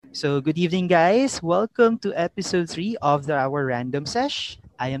So, good evening, guys. Welcome to episode 3 of our random sesh.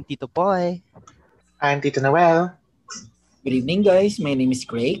 I am Tito Poy. I'm Tito Noel. Good evening, guys. My name is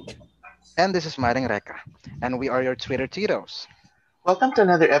Craig. And this is Maring Reka. And we are your Twitter Titos. Welcome to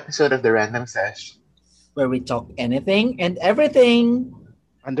another episode of the Random Sesh. Where we talk anything and everything.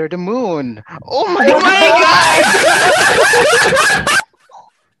 Under the moon. Oh my god!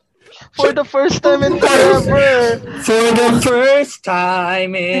 For the first time in forever. For the first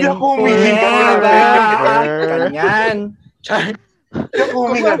time in Hindi ako humingi forever. Kanyan. Yung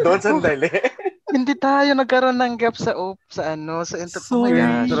huminga doon, sandali. Hindi tayo nagkaroon ng gap sa intro. Oh my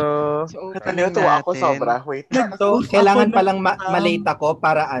gosh. Sa opening Natuwa ako natin. sobra. Wait. So, kailangan palang malate ako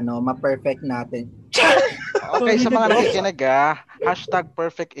para ma-perfect natin. Okay, sa mga nakikinig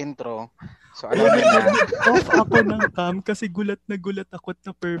 #perfect intro. So alam mo na. Off ako ng cam kasi gulat ako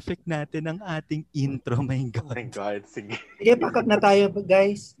na perfect natin ang ating intro. My Oh my God. God, sige. Sige, pakak na tayo,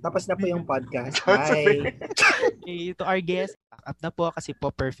 guys. Tapos na po yung podcast. Bye. Okay, to our guest, back up na po kasi po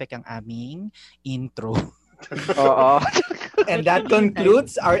perfect ang aming intro. Oo. And that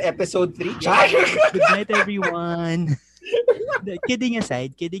concludes our episode 3. Good night, everyone. Kidding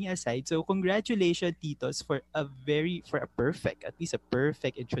aside. So, congratulations, Titos, for at least a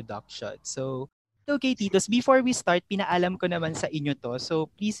perfect introduction. So, okay, Titos, before we start, pinaalam ko naman sa inyo to. So,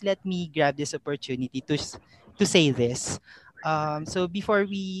 please let me grab this opportunity to say this. So, before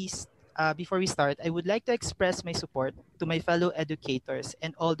we start, I would like to express my support to my fellow educators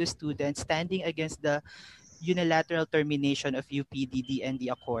and all the students standing against the unilateral termination of UPDD and the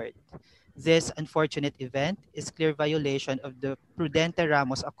Accord. This unfortunate event is clear violation of the Prudente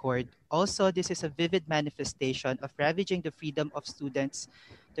Ramos Accord. Also, this is a vivid manifestation of ravaging the freedom of students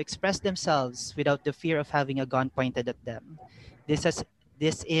to express themselves without the fear of having a gun pointed at them. This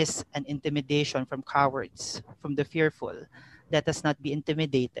is an intimidation from cowards, from the fearful. Let us not be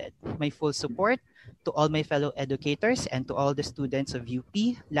intimidated. My full support to all my fellow educators and to all the students of UP,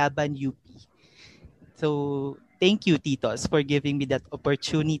 Laban UP. So, thank you, Titos, for giving me that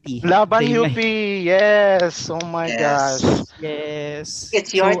opportunity. Laban Say my- UP. Yes. Oh my Yes. gosh. Yes.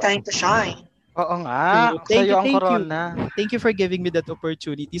 It's your So, time to shine. Oo nga. Thank Sa'yo you, ang thank you. corona. Thank you for giving me that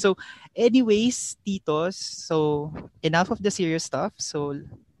opportunity. So, anyways, Titos, so enough of the serious stuff. So,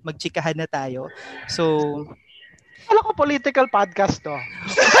 magchikahan na tayo. So, Alam ko political podcast to.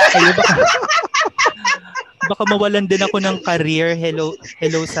 ayun, baka mawalan din ako ng career. Hello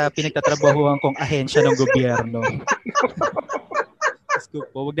sa pinagtatrabahuan kong ahensya ng gobyerno.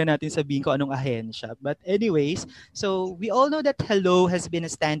 Huwag na natin sabihin ko anong ahensya. But anyways, so we all know that hello has been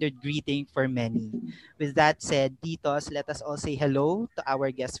a standard greeting for many. With that said, Titos, let us all say hello to our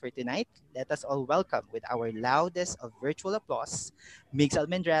guest for tonight. Let us all welcome with our loudest of virtual applause, Migs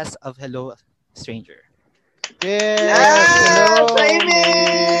Almendras of Hello Stranger. Yes. Hello.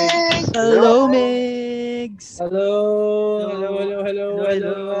 Migs! Hello, Migs! Hello.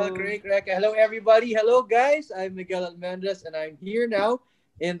 Craig, hello, everybody. Hello, guys. I'm Miguel Almendras, and I'm here now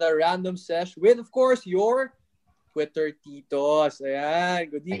in the random sesh with, of course, your Twitter Titos. Ayan.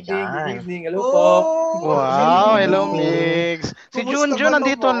 Good evening. Hello po. Wow. Hello, Migs. Si Kumusta Junjun ba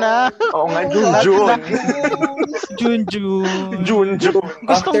nandito naman? na. Oo nga, Junjun. Junjun. Junjun.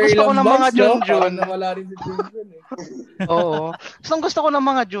 Gustong gusto ko ng mga Junjun. Nawala rin si Junjun eh. Oo. Gusto ko ng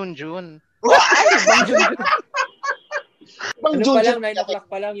mga Junjun. Bang Ano pa lang, Junjun. 9 o'clock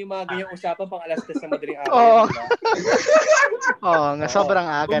pa lang yung mga ganyang usapan pang alas 3 na madaling araw. Oo. Diba? Oo, nga sobrang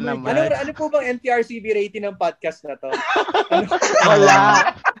aga Oh my naman. Ano po bang NTRCB rating ng podcast na to? Wala.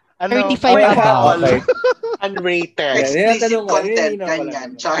 Ano? 35 Okay, above. okay. Unrated. Yan, Explicit tanong ko, content, yun ang pala. ganyan.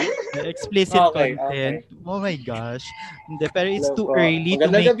 Char. Explicit Okay. content. Oh my gosh. Hindi, pero it's Hello too po. early to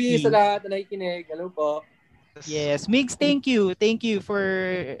Magandang make gabi me. sa lahat na nakikinig. Hello po. Yes, Migs, thank you. Thank you for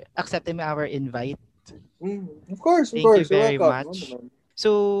accepting our invite. Of course. Thank you very Welcome. much. Ano naman? So,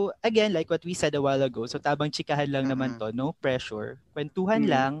 again, like what we said a while ago, so tabang chikahan lang naman to, no pressure. Kwentuhan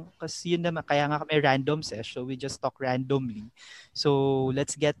lang, kasi yun naman, kaya nga kami random sesh, so we just talk randomly. So,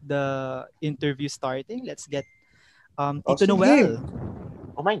 let's get the interview starting. Let's get Tito sige. Noel.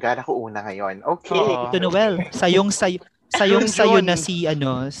 Oh my God, ako una ngayon. Okay. Oo. Tito Noel, sayong sayo na si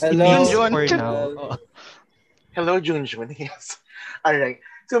Hello. Migs Junjun. for now. Oo. Hello, Junjun. Yes. Alright.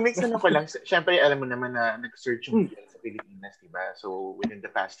 So, mix na ko lang. Siyempre, alam mo naman na nag-search yung BL sa Pilipinas, diba? So, within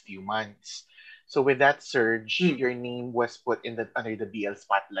the past few months. So, with that surge, your name was put in under the BL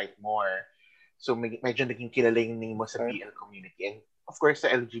spotlight more. So, medyo naging kilala yung name mo sa BL community. And, of course,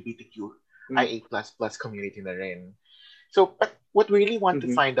 sa LGBTQIA++ community na rin. So, but what we really want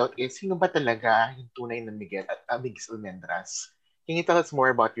to find out is, sino ba talaga yung tunay na Miguel at Migs Almendras? Can you tell us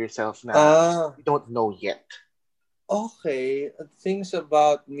more about yourself na we don't know yet? Okay, things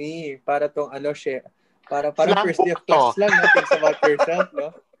about me. Para tong share. Parang first day of class lang, no? Things about yourself,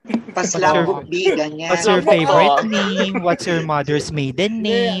 no? Paslambok di, ganyan. What's your favorite name? What's your mother's maiden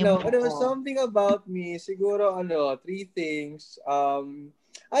name? Something about me. Siguro, 3 things.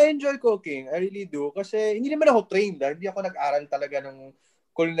 I enjoy cooking. I really do. Kasi hindi naman ako trained. Hindi ako nag-aral talaga ng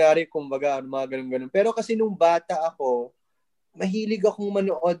culinary, kumbaga, mga ganun-ganun. Pero kasi nung bata ako, mahilig akong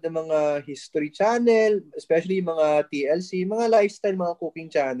manood ng mga history channel, especially mga TLC, mga lifestyle, mga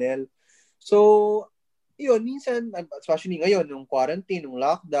cooking channel. So, yun, minsan, especially ngayon, nung quarantine, nung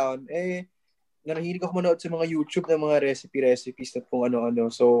lockdown, nahilig ako manood sa mga YouTube ng mga recipes at kung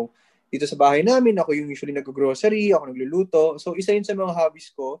ano-ano. So, dito sa bahay namin, ako yung usually nag-grocery, ako nagluluto. So, isa yun sa mga hobbies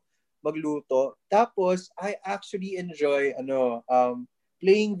ko, magluto. Tapos, I actually enjoy,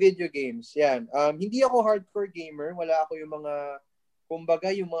 playing video games. Yan. Hindi ako hardcore gamer. Wala ako yung mga,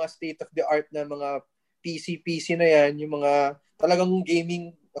 kumbaga, yung mga state-of-the-art na mga PC na yan. Yung mga talagang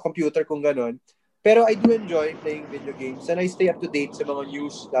gaming computer kung ganon. Pero I do enjoy playing video games. And I stay up to date sa mga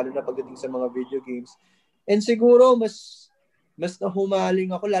news, lalo na pagdating sa mga video games. And siguro, mas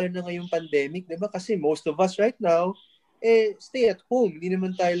nahumaling ako, lalo na ngayong pandemic, di ba? Kasi most of us right now, stay at home. Hindi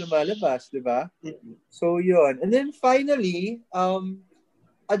naman tayo lumalabas, di ba? So, yun. And then finally,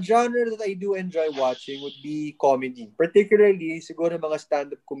 a genre that I do enjoy watching would be comedy. Particularly, siguro mga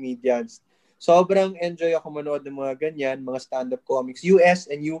stand-up comedians. Sobrang enjoy ako manood ng mga ganyan, mga stand-up comics. US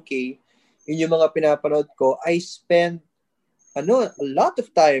and UK, yun yung mga pinapanood ko. I spend a lot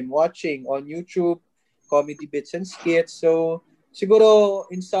of time watching on YouTube, comedy bits and skits. So, siguro,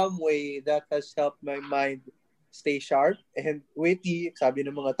 in some way, that has helped my mind stay sharp and witty. Sabi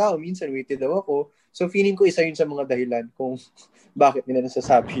ng mga tao, minsan witty daw ako. So, feeling ko isa yun sa mga dahilan kung bakit nila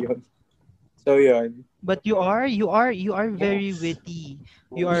nasasabi yun. So, yun. But you are very witty.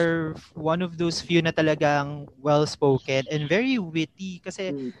 You are one of those few na talagang well-spoken and very witty.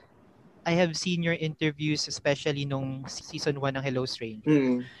 Kasi I have seen your interviews, especially nung season 1 ng Hello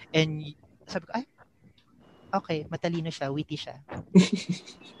Stranger. And sabi ko, okay, matalino siya, witty siya.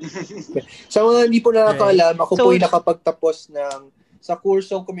 Sa mga hindi po nakakaalam, ako po yung nakapagtapos sa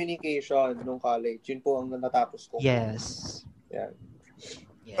kursong communication nung college. Yun po ang natapos ko. Yes. Yeah.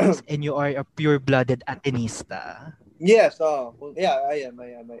 Yes, and you are a pure-blooded Atenista. Yes, I am.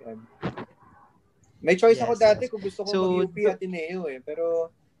 May choice ako dati kung gusto ko mag-UP Ateneo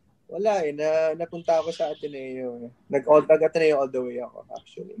pero wala napunta ako sa Ateneo. Nag-Ateneo all the way ako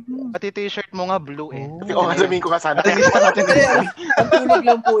actually. Pati t-shirt mo nga blue Sabihin ko nga sana. Ang tulog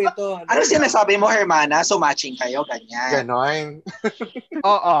lang po ito. Ano sinasabi mo, Hermana? So matching kayo, ganyan. Ganon.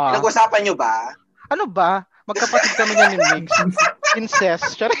 Oo. Nag-usapan nyo ba? Ano ba? Magkapatid kami niya ni Migs.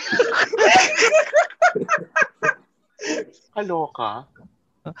 Incest. Kaloka.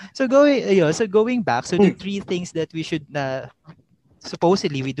 So going back, so the 3 things that we should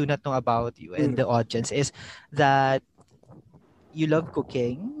supposedly we do not know about you and the audience is that you love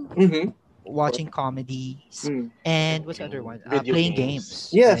cooking, watching comedies, and what's the other one? Playing games.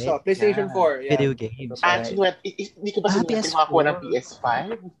 Yes, right? PlayStation 4. Yeah. Video games. Actually, hindi ka ba sinunod makakuha ng PS5?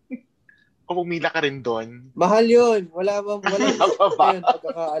 O pumila ka rin doon? Mahal yun. Wala yun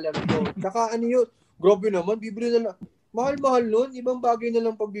pagkakaalam ko. Tsaka yun, grabe naman, bibili na lang. Mahal-mahal nun, ibang bagay na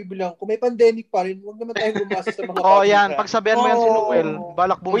lang pagbibilang. Kung may pandemic pa rin, huwag naman tayong bumasa sa mga yan. Pagsabihan mo yan si Noel,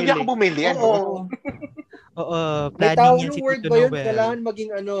 balak bumili. Hindi ako bumili. Planning yan si word Tito ba yun? Noel. Kailangan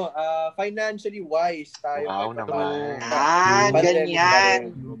maging financially wise tayo. Wow naman.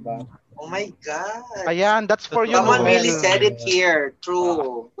 Ganyan. Oh my God. Ayan, that's for you, Noel. Someone really said it here.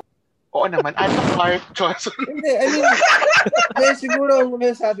 True. Oo naman. Ano Clark choice? Hindi, siguro ang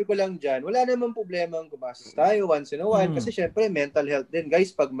sabi ko lang dyan, wala namang problema ang gumastos tayo once in a while kasi syempre mental health din.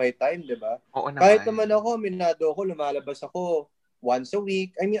 Guys, pag may time, di ba? Oo naman. Kahit naman ako, minado ako, lumalabas ako once a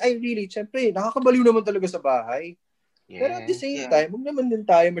week. I mean, really, syempre, nakakabaliw naman talaga sa bahay. Yeah. Pero at the same time, huwag naman din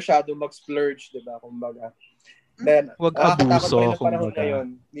tayo masyadong mag-splurge, di ba? Kumbaga. Then, huwag abuso.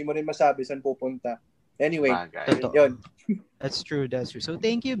 Hindi mo rin masabi saan pupunta. Anyway, yun. That's true. So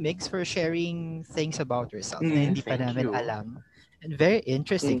thank you, Migs, for sharing things about yourself na hindi pa namin alam. And very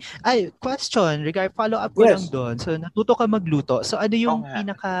interesting. Question, follow-up ko lang doon. So natuto ka magluto. So ano yung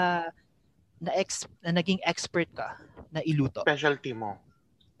pinaka na naging expert ka na iluto? Specialty mo.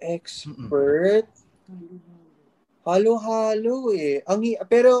 Expert? Halo-halo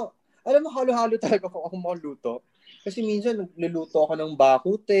pero alam mo, halo-halo talaga ako magluto. Kasi minsan nagluluto ako ng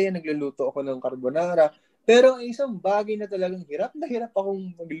bakute, nagluluto ako ng carbonara. Pero ang isang bagay na talagang hirap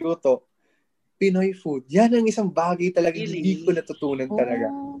akong magluto, Pinoy food. Yan ang isang bagay talaga hindi ko natutunan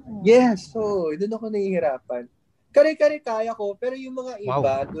talaga. Yes, so doon ako nahihirapan. Kare-kare kaya ko, pero yung mga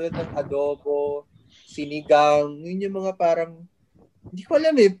iba, tulad ng adobo, sinigang, yun yung mga parang, hindi ko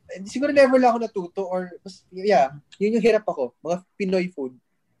alam eh. Siguro never lang ako natuto or, yeah, yun yung hirap ako. Mga Pinoy food.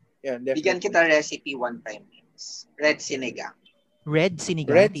 Yeah, definitely. Bigyan kita recipe one time. Red sinigang. Red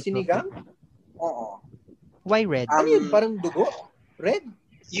sinigang? Red sinigang? Oo. Why red? Ano yun? Parang dugo? Red?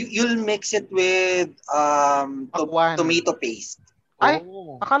 You'll mix it with tomato paste. Ay,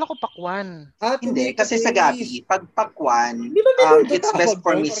 akala ko pakwan. Hindi, kasi sa gabi, pag pakwan, it's best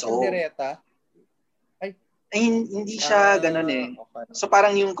for miso. Ay, hindi siya ganun eh. Okay. So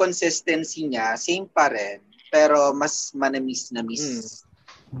parang yung consistency niya, same pa rin, pero mas manamis-namis.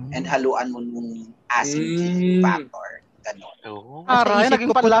 And haluan mo nung asin factor. Ganon. Aray,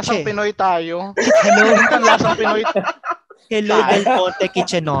 naging panlasang Pinoy tayo. Hello, naging panlasang Pinoy tayo. Hello, Del Monte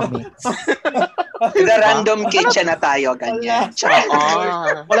Kitchenomics. The random kitchen na tayo, ganyan.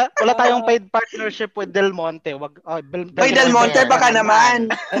 Wala tayong paid partnership with Del Monte. Del Monte, baka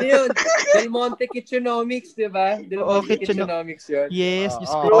naman. Ano yun? Del Monte Kitchenomics, di ba? Del Monte Kitchenomics yun. Yes, Diyos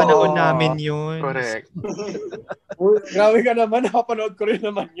ko, panahon namin yun. Correct. Grabe ka naman, nakapanood ko rin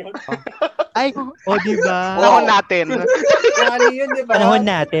naman yun. Ay, di ba? Panahon natin. Tanghali yun, di ba? Panahon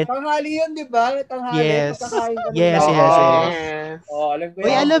natin. Tanghali yun, di ba? Tanghali. Yes. Yes. Alam ko yan.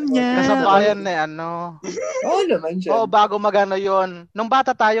 Uy, alam niya. Kasabayan na ano. Oo naman siya. Bago magano yun. Nung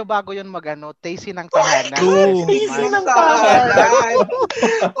bata tayo, bago yun magano. Tasty ng tahanan. True. Tasty ng tahanan.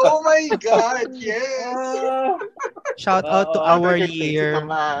 Oh my God, yes. Shout out to our year.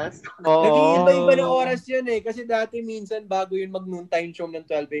 Nag-iiba-iba ng oras yun eh. Kasi dati minsan bago yun mag-noontime show ng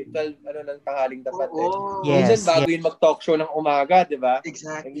 12 ng tanghaling dapat eh. Minsan bago yun mag-talk show ng umaga, di ba?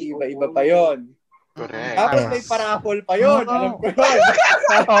 Exactly. Nag-iiba-iba pa yun. Correct. Tapos may paraffol pa yun. Alam ko yun.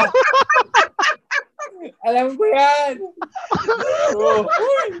 Alam ko yan.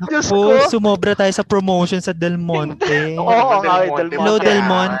 Sumobra tayo sa promotion sa Del Monte. Hello, Del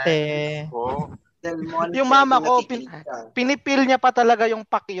Monte. Yung mama ko pinipil niya pa talaga yung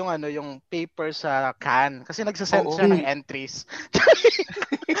yung paper sa can kasi nagsasend siya ng entries.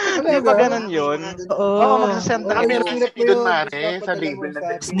 Di ba ganun yun? Magsasend na kami doon mare sa label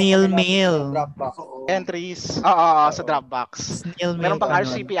na snail mail. Entries. Sa Dropbox. Snail mail. Meron pang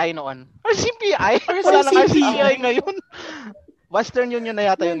RCPI noon. RCPI? Wala nang RCPI ngayon. Western Union na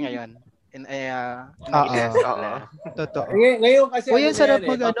yata yun ngayon. Totoo. Ngayon kasi ang sarap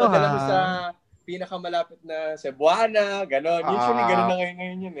papadala mo sa pinakamalapit na Cebuana, gano'n. Usually gano'n na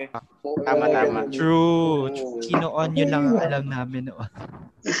ngayon yun eh. Tama. True. Kinoon yun lang alam namin noon.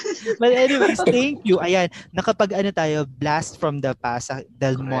 But anyways, thank you. Ayan, tayo, blast from the past sa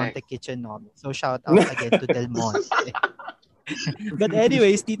Del Monte Kitchenomics. So shout out again to Del Monte. But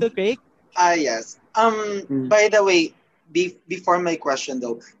anyways, Tito Craig? Yes. By the way, before my question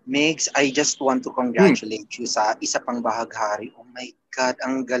though, Migs, I just want to congratulate you sa isa pang bahaghari. Oh my God,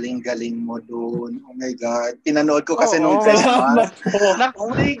 ang galing-galing mo doon. Oh my God. Pinanood ko kasi nung Christmas. Oh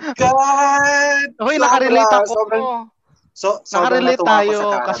my God! Hoy, nakarelate ako. So, nakarelate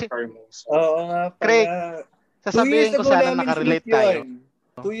tayo kasi oo nga pala. Craig, sasabihin ko sana nakarelate tayo.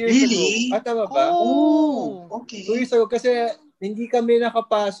 2 years really? ago. Tama ba? Okay. 2 years ago kasi hindi kami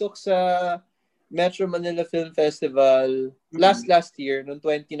nakapasok sa Metro Manila Film Festival last year, noong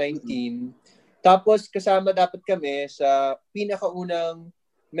 2019. Tapos kasama dapat kami sa pinakaunang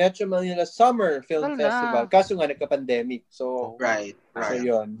Metro Manila Summer Film Festival. Kaso nga nagka-pandemic. So, right. So,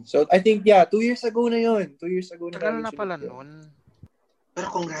 yun. So, I think, 2 years ago na yun. 2 years ago na. Tagal na pala nun. Pero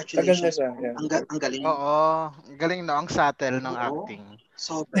congratulations. Tagal na siya. Ang galing. Oo. Ang galing no, ang subtle ng acting.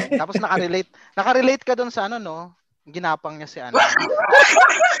 Sobra. Tapos nakarelate ka dun sa ginapang niya si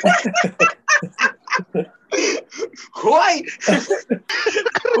Hoy!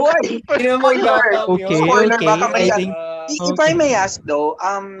 Okay. If I may ask though,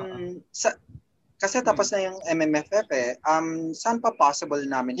 kasi tapos na yung MMFF saan pa possible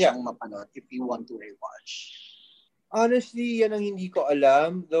namin siyang mapanood if you want to rewatch? Honestly, yan ang hindi ko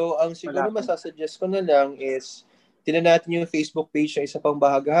alam. Though, ang siguro masasuggest ko na lang is tingnan natin yung Facebook page ng isa pang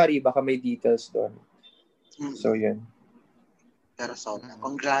bahaghari. Baka may details doon. So, yan. Pero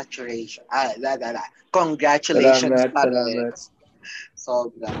congratulations. Congratulations. Salamat.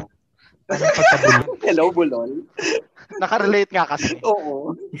 Sobra. Hello, Bulol. Nakarelate nga kasi.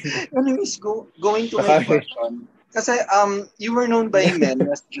 Oo. Anyways, going to my question. Kasi you were known by men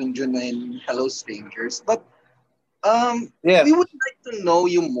as Junjun in Hello Strangers, but we would like to know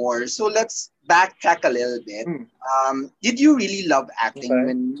you more. So let's backtrack a little bit. Did you really love acting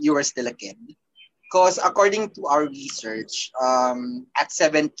when you were still a kid? Because according to our research, at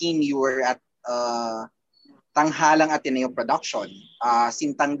 17 you were at Tanghalang Ateneo Production,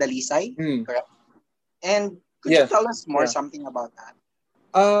 Sintang Dalisay, correct? And could you tell us more something about that?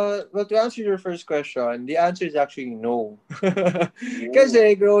 Well, to answer your first question, the answer is actually no.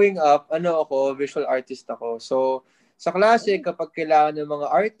 Kasi growing up, visual artist ako. So, sa klase, kapag kailangan ng mga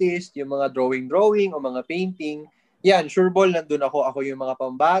artist, yung mga drawing o mga painting, yan, sure ball, nandun ako. Ako yung mga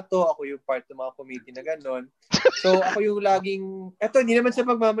pambato, ako yung part ng mga committee na gano'n. So, ako yung laging, eto, hindi naman sa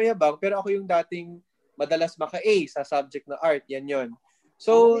pagmamayabang, pero ako yung dating madalas maka-A sa subject na art. Yan yon.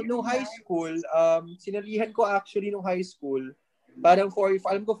 So, nung high school, sinalihan ko actually nung high school, parang 4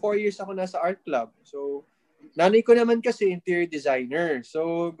 years ako nasa art club. So, nanay ko naman kasi interior designer.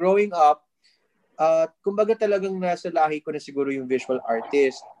 So, growing up, kumbaga talagang nasa lahi ko na siguro yung visual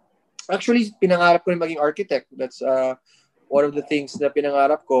artist. Actually, pinangarap ko na maging architect. That's one of the things na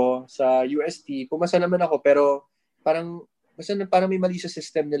pinangarap ko sa UST. Pumasa naman ako, pero parang may mali sa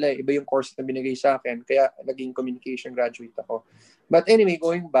system nila. Iba yung course na binigay sa akin. Kaya naging communication graduate ako. But anyway,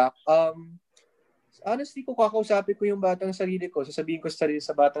 going back, honestly, kung kakausapin ko yung batang sarili ko, sasabihin ko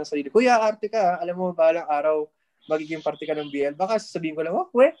sa batang sarili, Kuya, arte ka. Alam mo, balang araw, magiging parte ka ng BL. Baka sasabihin ko lang,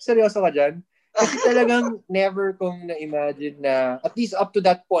 seryoso ka dyan? Kasi talagang never kong na-imagine na, at least up to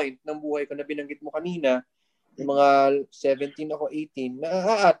that point ng buhay ko na binanggit mo kanina, yung mga 17 ako, 18,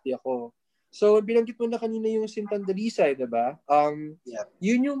 na-aati ako. So, binanggit mo na kanina yung Sintang Dalisay, diba?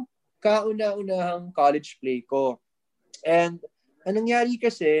 Yun yung kauna-unahang college play ko. And, anong nangyari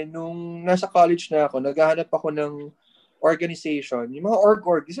kasi, nung nasa college na ako, naghahanap ako ng organization. Yung mga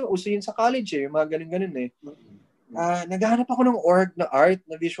org. Uso yun sa college yung mga ganun-ganun eh. Naghahanap ako ng org na art,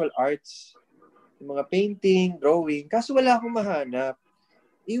 na visual arts. Yung mga painting, drawing. Kaso wala akong mahanap.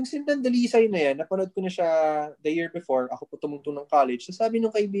 Yung Sintang Dalisay na yan, napanood ko na siya the year before, ako po tumungtong ng college. So sabi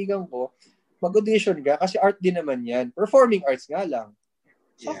nung kaibigan ko, mag-audition ka kasi art din naman yan. Performing arts nga lang.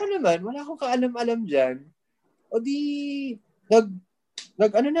 So ako naman, wala akong kaalam-alam dyan. O di,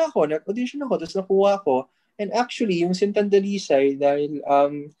 nag-audition ako, tapos nakuha ko. And actually, yung Sintang Dalisay, dahil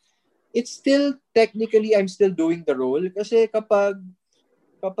it's still, technically, I'm still doing the role. Kasi kapag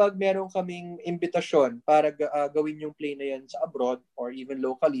meron kaming imbitasyon para gawin yung play na yan sa abroad or even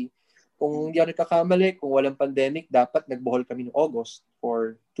locally, kung hindi ako nagkakamali, kung walang pandemic, dapat nagbohol kami ng August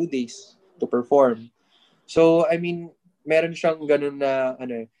for 2 days to perform. So, I mean, meron siyang ganun na,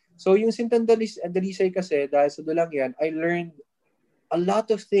 So, yung Sintang Dalisay kasi, dahil sa dulang yan, I learned a lot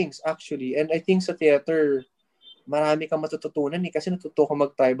of things actually. And I think sa theater, marami kang matututunan kasi natuto ko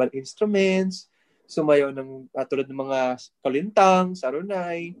mag-tribal instruments, sumayaw ng tulad ng mga kalintang,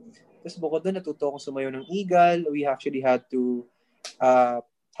 sarunay. Tapos bukod doon, natuto akong sumayaw ng igal. We actually had to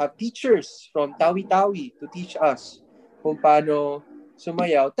have teachers from Tawi-Tawi to teach us kung paano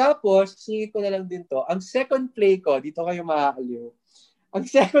sumayaw. Tapos, singit ko na lang din to. Ang second play ko, dito kayo maaaliw. Ang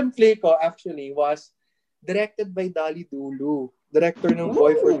second play ko actually was directed by Dali Dulu. Director ng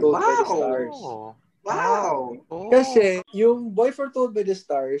Boy Foretold by the Stars. Wow! Kasi, yung Boy Foretold by the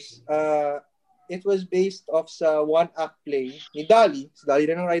Stars, it was based off sa one-act play ni Dali. Si Dali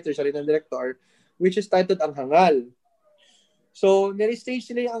rin ang writer, siya rin ang director, which is titled Ang Hangal. So, nire-stage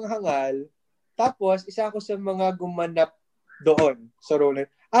nila yung Ang Hangal, tapos isa ako sa mga gumanap doon sa role.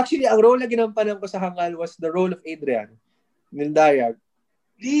 Actually, ang role na ginampanan ko sa Hangal was the role of Adrian Nildayag.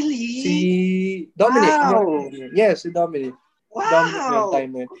 Really? Si Dominic. Wow! Yes, si Dominic. Wow! Dominic yung time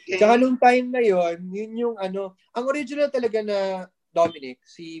na yun. Okay. Tsaka nung time na yun yung ang original talaga na Dominic,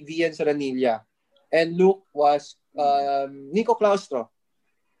 si Vian Saranilla. And Luke was Nico Claustro.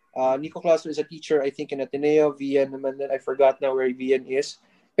 Nico Claustro is a teacher, I think, in Ateneo. Vian naman, I forgot now where Vian is.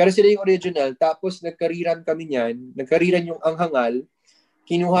 Pero sila yung original. Tapos nagkariran kami niyan. Nagkariran yung Ang Hangal.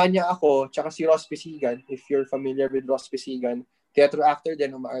 Kinuha niya ako, tsaka si Ross Pisigan, if you're familiar with Ross Pisigan. Theater actor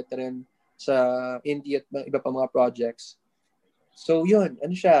din, umaarte rin sa indie at iba pa mga projects. So yun,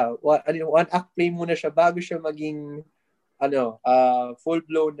 one-act play muna siya bago siya maging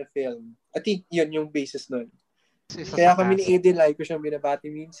full-blown na film. I think yun yung basis nun. Kaya kami ni Aiden, like ko siyang binabati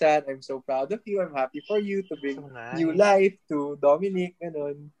minsan. I'm so proud of you. I'm happy for you to bring new life to Dominic.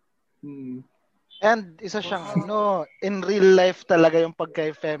 Ganon. And isa siyang, in real life talaga yung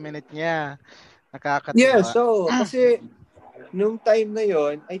pagka-effeminate niya. Nakakatuwa. Yeah, so, kasi nung time na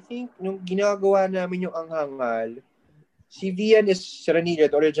yon, I think, nung ginagawa namin yung Ang Hangal, si Vian is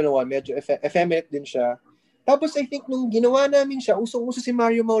Saranilla, the original one, medyo effeminate din siya. Tapos I think nung ginawa namin siya, usong-uso si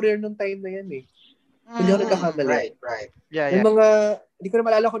Mario Maurer nung time na yan eh. Hindi ako nagkakamali. Right. Yeah. Yung mga, hindi ko na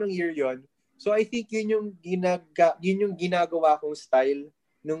malala ko ng year yon. So I think yun yung ginagawa kong style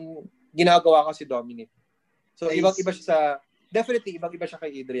nung ginagawa ko si Dominic. So ibang-iba siya sa, definitely ibang-iba siya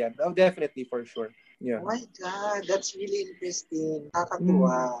kay Adrian. Oh, definitely for sure. Yeah. Oh my God, that's really interesting.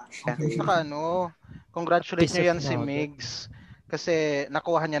 Nakakatuwa. Saka congratulate nyo yan si Migs. Kasi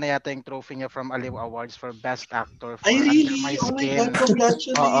nakuha niya na yata yung trophy niya from Aliw Awards for Best Actor for Ay, Under My really? Oh my Skin. God,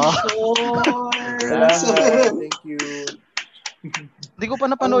 congratulations! Salamat. Thank you. Hindi ko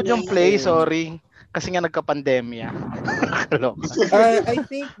pa napanood yung play, sorry. Kasi nga nagka-pandemya. I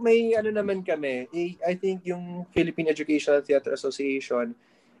think may naman kami. I think yung Philippine Educational Theater Association,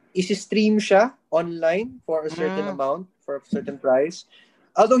 isi-stream siya online for a certain amount, for a certain price.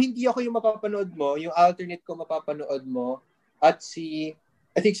 Although hindi ako yung mapapanood mo, yung alternate ko mapapanood mo, at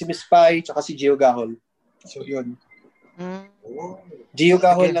I think si Miss Pai, tsaka si Gio Gahol. So, yun. Gio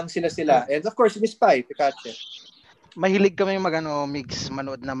Gahol lang sila. And of course, si Miss Pai, Pikachu. Mahilig kami mix,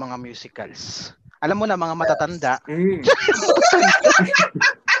 manood ng mga musicals. Alam mo na, mga matatanda.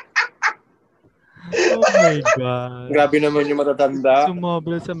 Oh my God. Grabe naman yung matatanda.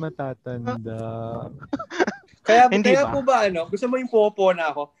 Sumobra sa matatanda. Kaya po ba, gusto mo yung popo na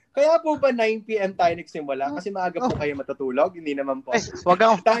ako? Kaya po ba 9 p.m. tayo nagsimula? Kasi maaga po kayo matutulog? Hindi naman po. Wag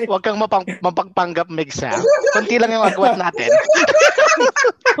kang mapagpanggap, Migs, ha? Konti lang yung agwat natin.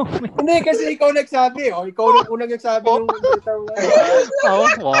 Hindi, kasi ikaw nagsabi. Ikaw yung unang nagsabi nung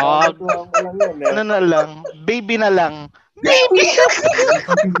wag. Ano na lang? Baby na lang. Baby!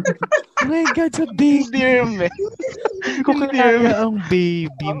 Oh my God, sa baby. Hindi ko kaya ang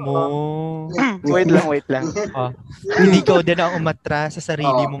baby mo. Wait lang. Hindi ko din ang umatras sa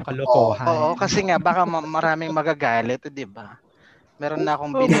sarili mong kalokohan. Oo, kasi nga, baka maraming magagalit, di ba? Meron na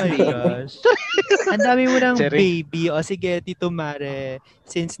akong Oh my gosh. Ang dami mo ng baby. O sige, Tito Mare,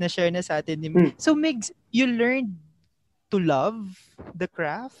 since na-share na sa atin ni So, Migs, you learned to love the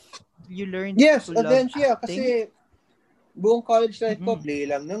craft? You learned to love eventually, kasi buong college life ko, play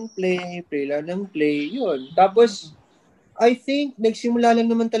lang ng play, yun. Tapos, I think, nagsimula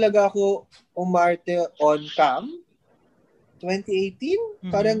lang naman talaga ako umarte on cam. 2018?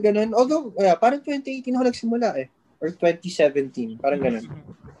 Parang ganun. Although, parang 2018 ako nagsimula Or 2017. Parang ganun.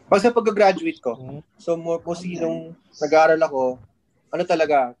 Basta pag-graduate ko. So, mostly nung nag-aaral ako,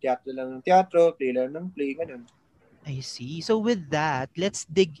 talaga, teatro lang ng teatro, play lang ng play, ganun. I see. So with that, let's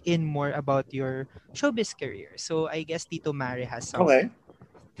dig in more about your showbiz career. So I guess Tito Mare has some. Okay.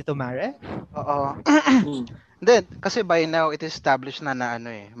 Tito Mare? Oo. Then, kasi by now, it is established na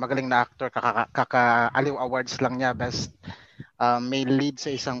magaling na actor, kaka-Aliw Awards lang niya, best male lead sa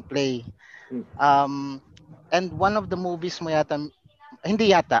isang play. And one of the movies mo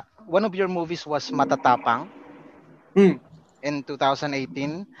one of your movies was Matatapang in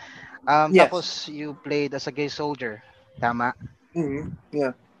 2018. Yes. Tapos you played as a gay soldier. Tama?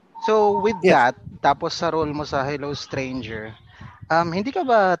 Yeah. So with that, tapos sa role mo sa Hello Stranger, hindi ka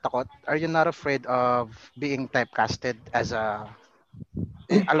ba takot? Are you not afraid of being typecasted as a,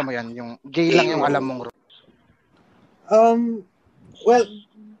 alam mo yan, yung gay lang yung alam mong role? Well,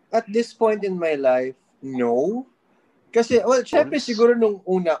 at this point in my life, no. Kasi, syempre siguro nung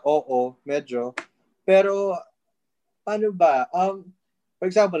una, oo, medyo. Pero, paano ba? For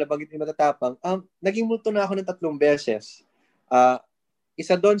example, nabanggit ni Matatapang, naging multo na ako ng 3 beses.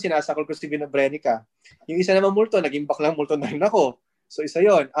 Isa doon, sinasakol ko si Binabrenica. Yung isa naman multo, naging baklang multo na rin ako. So, isa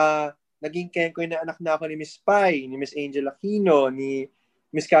yon. Naging kenkoy na anak na ako ni Miss Pai, ni Miss Angel Aquino, ni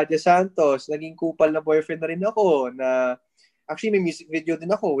Miss Katia Santos. Naging kupal na boyfriend na rin ako. Actually, may music video din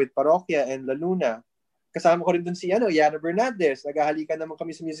ako with Parokya and La Luna. Kasama ko rin doon si Yana Bernaldez. Naghahalikan naman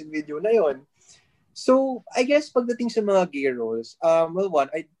kami sa music video na yon. So, I guess pagdating sa mga gay roles,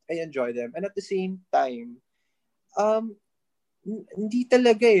 one, I enjoy them. And at the same time, hindi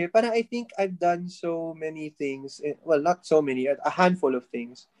talaga Parang I think I've done so many things, well, not so many, a handful of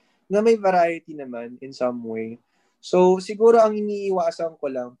things, na may variety naman in some way. So, siguro ang iniiwasan ko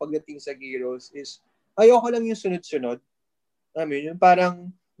lang pagdating sa gay roles is, ayoko lang yung sunod-sunod. Yung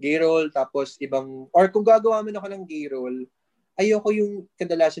parang gay role, tapos ibang, or kung gagawa man ako ng gay role, ayoko yung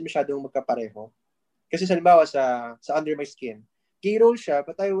kadalasan masyadong magkapareho. Kasi halimbawa sa Under My Skin, gay role siya,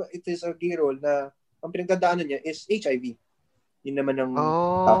 but it is a gay role na ang pinagdadaanan niya is HIV. Yun naman ang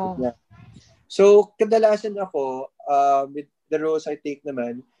topic niya. So, kadalasan ako, with the roles I take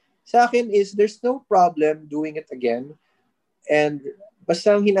naman, sa akin is there's no problem doing it again. And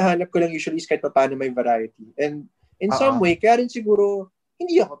basta ang hinahanap ko lang usually is kahit paano may variety. And in some way, kaya rin siguro,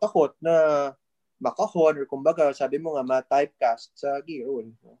 hindi ako takot na makahon or kumbaga, sabi mo nga, ma-typecast sa gay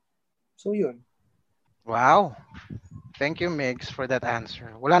role. So, yun. Wow. Thank you, Migs, for that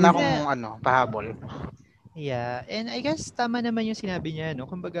answer. Wala na akong pahabol. Yeah, and I guess tama naman yung sinabi niya,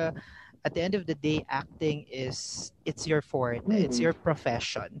 Kumbaga, at the end of the day, acting it's your forte, it's your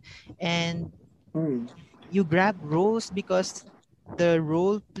profession. And you grab roles because the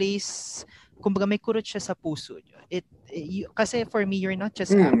role plays, kumbaga may kurot siya sa puso niyo. kasi for me, you're not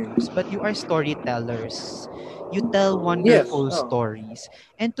just actors, but you are storytellers. You tell wonderful stories.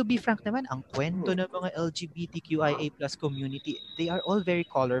 And to be frank naman, ang kwento ng mga LGBTQIA plus community, they are all very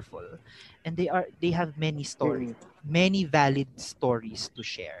colorful. And they have many stories, many valid stories to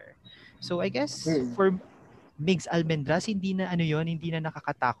share. So I guess for Migs Almendras, hindi na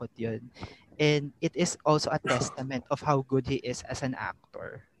nakakatakot yun. And it is also a testament of how good he is as an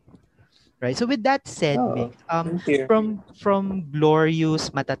actor. Right. So with that said, Migs, from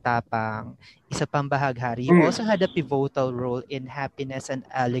glorious matatapang, isa pang bahaghari, you also had a pivotal role in Happiness and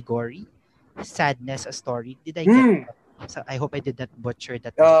Allegory, Sadness a Story. Did I get that? So I hope I did not butcher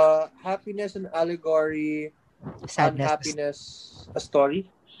that. Happiness and Allegory, Sadness, Unhappiness a Story.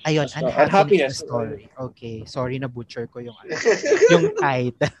 Ayun, Unhappiness a Story. Okay, sorry na butcher ko yung yung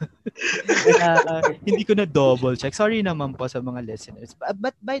title. Hindi ko na double check. Sorry naman po sa mga listeners.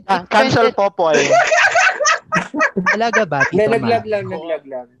 But by cancel po eh. Talaga ba, Tito Ma? Naglag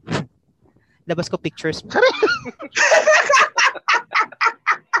lang. Labas ko pictures mo.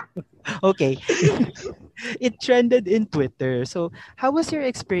 Okay. It trended in Twitter. So, how was your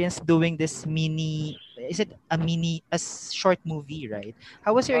experience doing this a short movie, right?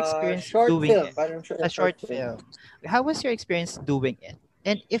 How was your experience doing it? A short film. How was your experience doing it?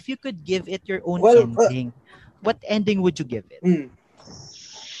 And if you could give it your own ending, what ending would you give it?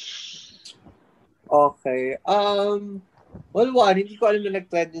 Okay. Hindi ko alam na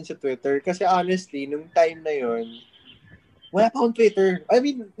nag-trend din sa Twitter kasi honestly, nung time na yon, wala pa akong Twitter. I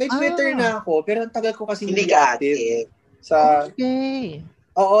mean, may Twitter na ako, pero ang tagal ko kasi hindi active. Okay.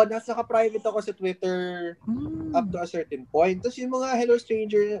 Oo, naka-private ako sa Twitter up to a certain point. Tapos yung mga Hello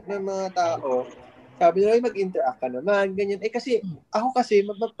Stranger na mga tao, sabi nila, mag-interact ka naman, ganyan. Kasi, ako kasi,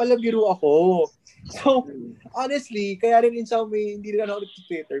 palabiro ako. So, honestly, kaya rin in some way, hindi rin ako sa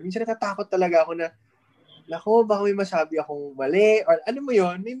Twitter. Minsan natatakot talaga ako na, nako, baka may masabi akong mali, or ano mo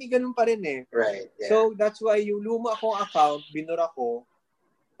yun, may ganun pa rin eh. Right. Yeah. So, that's why yung luma akong account, binura ko,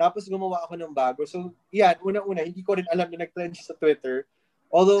 tapos gumawa ako ng bago. So, yan, una-una, hindi ko rin alam na nag-trend sa Twitter.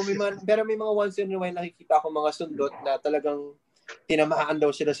 Although, pero may mga once in a while nakikita ako mga sundot na talagang tinamaan daw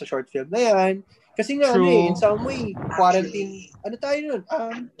sila sa short film na yan. Kasi nga, in some way, quarantine, ano tayo nun?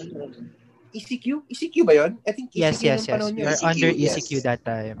 ECQ? ECQ ba yun? I think ECQ yes. We are under ECQ that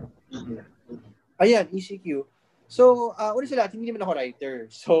time. Ayan, ECQ. So, una sa lahat, hindi naman ako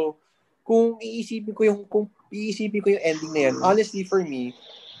writer. So, kung iisipin ko yung ending na yan, honestly for me,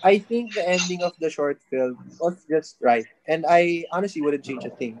 I think the ending of the short film was just right. And I honestly wouldn't change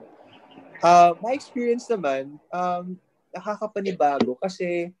a thing. My experience naman, nakakapanibago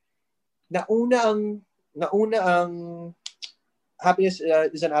kasi nauna ang Happiness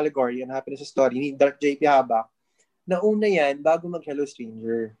is an Allegory and Happiness is a Story ni Dark JP Habak. Nauna yan bago mag Hello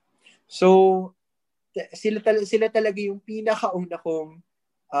Stranger. So, sila talaga yung pinakauna kong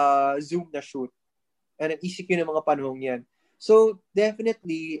Zoom na shoot. And ECQ ng mga panahong yan. So,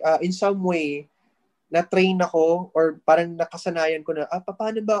 definitely, in some way, na-train ako or parang nakasanayan ko na,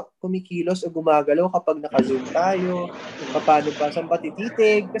 paano ba kumikilos o gumagalaw kapag naka-zoom tayo? Paano ba? Saan ba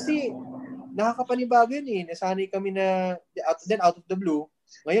tititig? Kasi, nakakapanibago yun eh. Nasanay kami na, out of the blue,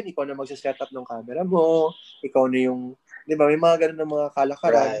 ngayon, ikaw na magsa-set up ng camera mo, ikaw na yung, di ba, may mga ganun ng mga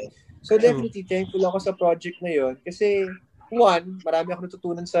kalakaran. Right. So, definitely, thankful ako sa project na yun. Kasi, one, marami ako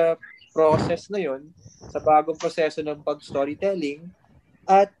natutunan sa process na yun, sa bagong proseso ng pag-storytelling.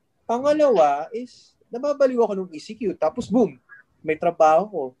 At pangalawa is, nababaliw ako ng ECQ. Tapos boom, may trabaho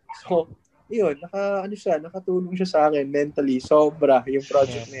ko. So, yun, nakatulong siya sa akin mentally. Sobra yung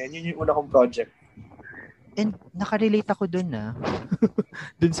project na yan. Yun yung una kong project. And nakarelate ako dun na.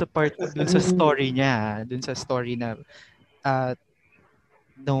 dun sa story niya. Dun sa story na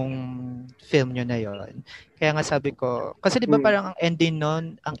nung film nyo na yon. Kaya nga sabi ko, kasi di ba parang ang ending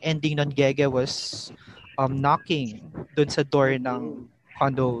nun, Gege was knocking dun sa door ng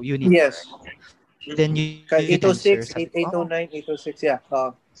condo unit. Yes. Then you 806, 809, 806, yeah.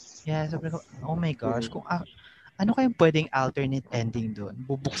 Yeah, sabi ko, oh my gosh, kung ano kayang pwedeng alternate ending doon?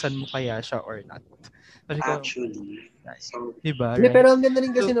 Bubuksan mo kaya siya or not? Actually. So, diba? Right? Pero ang ganda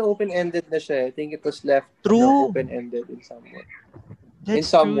rin kasi na open-ended na siya. I think it was left open-ended in some way.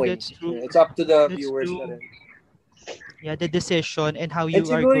 That's true. It's up to the viewers na rin. Yeah, the decision and how you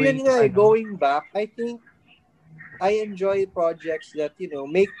are going to... going back, I think I enjoy projects that,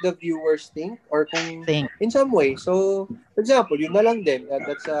 make the viewers think or think in some way. So, for example, yun na lang din.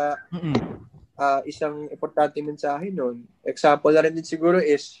 That's isang importante mensahe nun. Example na rin din siguro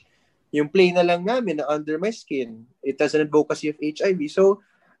is yung play na lang namin na Under My Skin. It has an advocacy of HIV. So,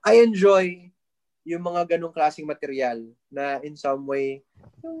 I enjoy yung mga ganong klaseng material na in some way,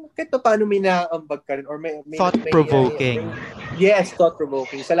 yung kahit paano may naaambag ka rin or may thought-provoking. Yes,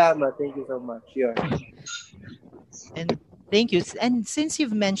 thought-provoking. Salamat. Thank you so much. Yun. And thank you. And since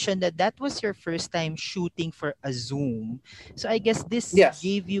you've mentioned that that was your first time shooting for a Zoom, so I guess this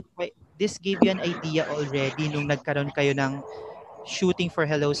gave you an idea already nung nagkaroon kayo ng shooting for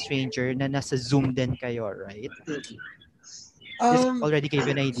Hello Stranger na nasa Zoom din kayo, right? This already gave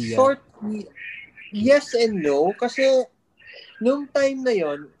you an idea. Yes and no. Kasi nung time na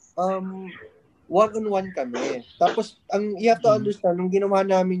yon, one-on-one kami. Tapos, you have to understand, nung ginawa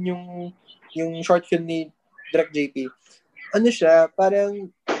namin yung short film ni Direct JP, ano siya,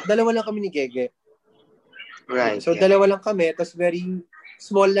 parang dalawa lang kami ni Gege. Right. So, dalawa lang kami, tapos very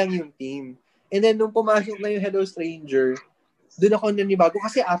small lang yung team. And then, nung pumasok na yung Hello Stranger, doon ako nanibago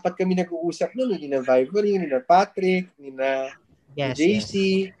kasi 4 kami nag-uusap noon, ni na Vibery, ni na Patrick, ni na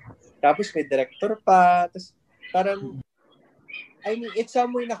JC, tapos may director pa, tapos parang, I mean, it's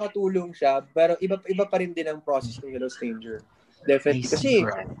some way nakatulong siya, pero iba pa rin din ang process ng Hello Stranger. Definitely. Kasi,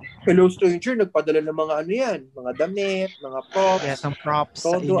 Hello Stranger, nagpadala ng mga ano yan, mga damit, mga props. Yes, ang props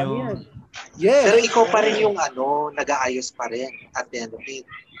todo, sa inyo. ano yan. Yes. Pero ikaw pa rin yung nag-aayos pa rin at the end of it.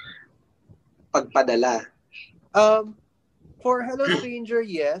 Pagpadala. For Hello Stranger,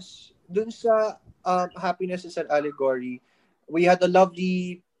 yes. Dun sa Happiness is an Allegory, we had a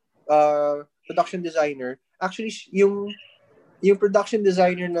lovely production designer. Actually, yung production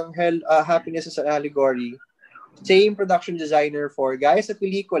designer ng Happiness is an Allegory, same production designer for Gaya sa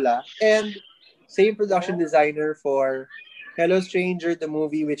Pelikula, and same production designer for Hello Stranger, the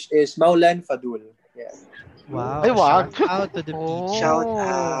movie, which is Maulan Fadul. Yeah. Wow. Ay, wow. Shout out to the beach. Shout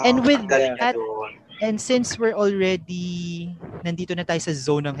out. And with Galing that, doon. and since we're already nandito na tayo sa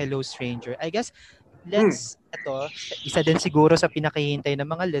zone ng Hello Stranger, I guess isa din siguro sa pinakahihintay ng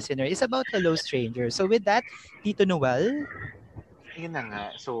mga listener is about Hello Stranger. So with that, Tito Noel. Yun na nga.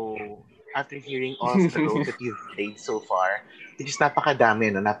 So, after hearing all of the roles that you've played so far, which is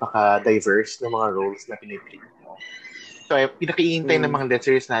napakadami, napaka-diverse ng mga roles na piniplay mo. So, pinakihintay ng mga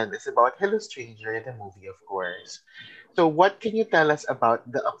listeners na is about Hello Stranger, the movie, of course. So, what can you tell us about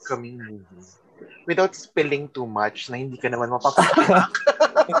the upcoming movie? Without spilling too much na hindi ka naman mapapapak.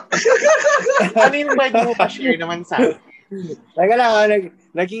 Ano yung pwede mo pa-share naman sa akin? Teka lang,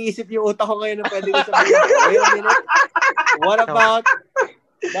 nag-iisip yung utak ko ngayon na pwede ko sabihin. Wait a minute. What about,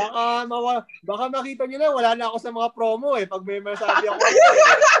 baka makita nyo na, wala na ako sa mga promo Pag may masabi ako.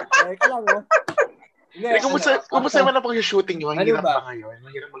 Teka lang, Kumusta man na pag yung shooting nyo? Ang hirap ba ngayon?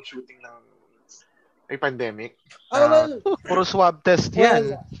 Ang hirap mag-shooting ng pandemic? Puro swab test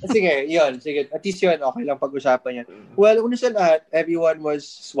yan. Sige, yun. Sige, at least yun, okay lang pag-usapan yan. Well, una sa lahat, everyone was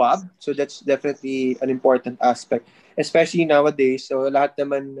swabbed. So that's definitely an important aspect. Especially nowadays. So lahat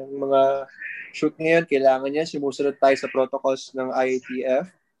naman ng mga shoot ngayon, kailangan yan. Sumusunod tayo sa protocols ng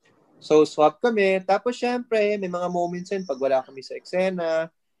IATF. So swab kami. Tapos syempre, may mga moments yan pag wala kami sa eksena.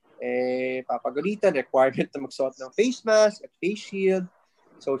 Papagalitan, requirement na magsuot ng face mask at face shield,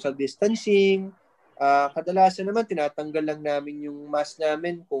 social distancing. Kadalasan naman, tinatanggal lang namin yung mask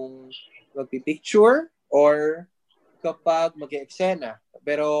namin kung magpipicture or kapag mag-eksena.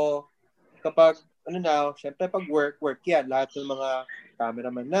 Pero kapag, syempre pag work yan. Lahat ng mga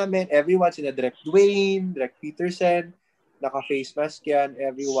cameraman namin, everyone, sina Direct Dwayne, Direct Peterson, naka-face mask yan,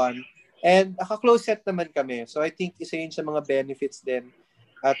 everyone. And naka-close set naman kami. So I think isa yun sa mga benefits din.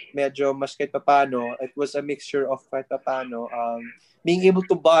 At medyo mas kahit papano, it was a mixture of kahit papano, being able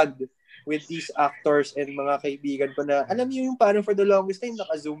to bond with these actors and mga kaibigan ko na, alam niyo yung parang for the longest time,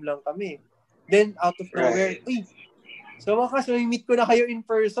 naka-Zoom lang kami. Then, out of nowhere, so wakas, may meet ko na kayo in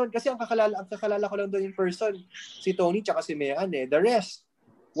person. Kasi ang kakalala ko lang doon in person, si Tony tsaka si Mayan The rest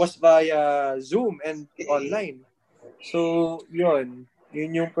was via Zoom and online. So, yun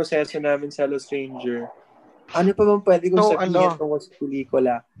yung proseso namin sa Hello Stranger. Ano pa bang pwede kong sabihin tungkol sa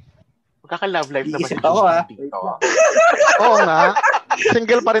pelikula? Magkaka-love life na ba si Iisip ako dito? Oo nga.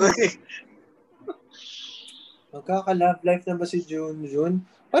 Single pa rin. Magkaka-love life na ba si Junjun?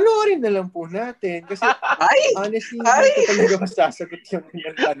 Panoorin na lang po natin. Kasi honestly, hindi ko talaga masasagot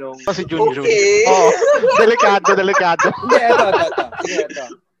yung tanong. Si Junjun. Okay. Delikado. Hindi, ito.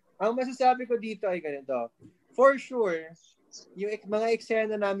 Ang masasabi ko dito ay ganito. For sure, yung mga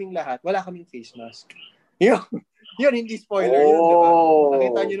eksena naming lahat, wala kaming face mask. Yun, hindi spoiler yun, diba?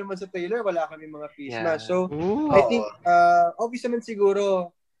 Nakita nyo naman sa trailer, wala kami mga face mask. So, I think, obvious naman siguro,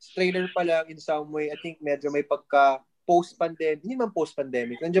 trailer pa lang in some way, I think medyo may pagka post-pandemic, hindi man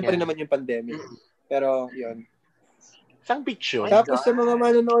post-pandemic, nandiyan pa rin naman yung pandemic. Pero, yun. Isang picture. Tapos sa mga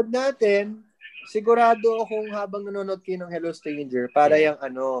manonood natin, sigurado akong habang nanonood kayo ng Hello Stranger, para yung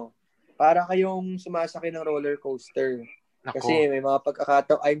para kayong sumasakay ng roller coaster. Nako. Kasi may mga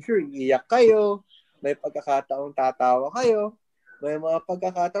pagkakataon, I'm sure, iiyak kayo. May pagkakataong tatawa kayo. May mga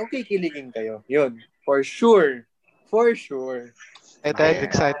pagkakataong kikiligin kayo. Yun. For sure. For sure.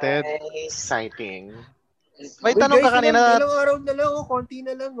 Excited. Exciting. May tanong ka kanina. Ilang araw na lang, konti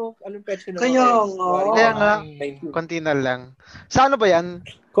na lang. Anong petsa na Kaya nga, konti na lang. Sa ano ba yan?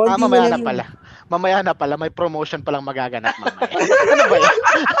 Mamaya na pala. Mamaya na pala. May promotion palang magaganap mamaya. Ano ba yan?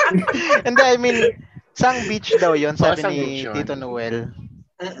 Hindi, I mean, saang beach daw yon sabi ni Tito Noel?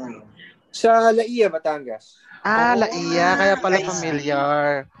 Sa Laia, Batangas. Laia. Kaya pala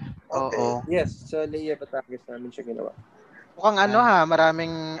familiar. Oo. Yes, sa Laia, Batangas namin siya ginawa. Mukhang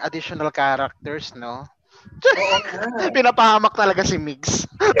maraming additional characters, no? Pinapahamak talaga si Migs.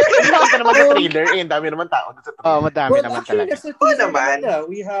 Ito naman sa trailer, ang dami naman tao. Madami naman talaga.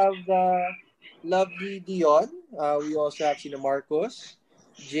 We have lovely Dion. We also have sina Marcos,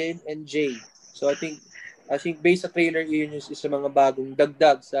 Jin, and Jay. So I think based sa trailer, yun is sa mga bagong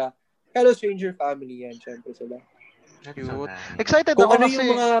dagdag sa Hello Stranger family yan. Siyempre sila. Cute. Excited kung ako ano kasi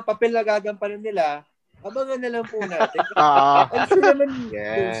yung mga papel na gagampanan nila, abangan na lang po natin. I'm sure naman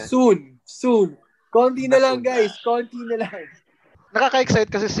soon. Konti na lang, guys. Konti na lang.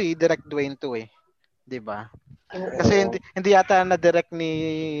 Nakaka-excite kasi si Direct Dwayne to 'di ba? Kasi hindi yata na direct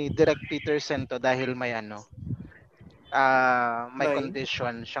ni Direct Peterson to dahil may may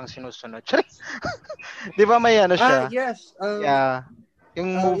condition siyang sinusunod. 'Di ba may siya? Yes.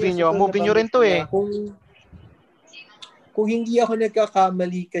 Yung movie nyo rin to Kung hindi ako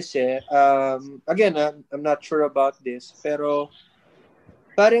nagkakamali kasi, again, I'm not sure about this, pero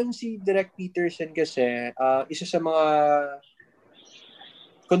parang si Direk Peterson kasi, isa sa mga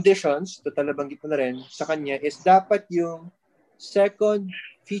conditions, total nabanggit mo na rin, sa kanya is dapat yung second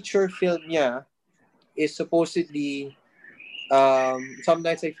feature film niya is supposedly Some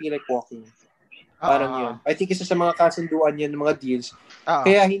Nights I Feel Like Walking. Parang yun. I think isa sa mga kasunduan niya ng mga deals.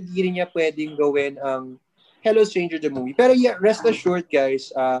 Kaya hindi rin niya pwedeng gawin ang Hello Stranger the movie. Pero yeah, rest assured guys,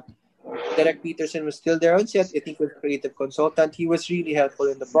 Derek Peterson was still there on set. I think was creative consultant. He was really helpful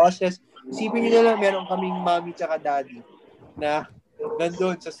in the process. Isipin niyo na lang, meron kaming mommy tsaka daddy na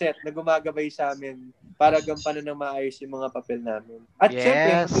nandun sa set na gumagabay sa amin para gampanan ng maayos yung mga papel namin. At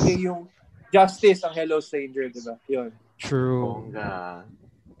syempre, magbigay yung justice ang Hello Stranger, di ba? Yun. True.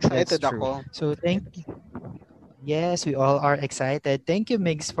 Excited ako. So thank you. Yes, we all are excited. Thank you,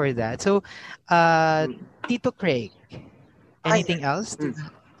 Migs, for that. So, Tito Craig, anything else?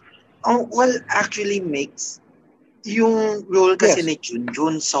 Well, actually, Migs, yung role kasi ni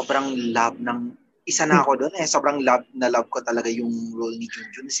Junjun, sobrang love ng, isa na ako doon sobrang love ko talaga yung role ni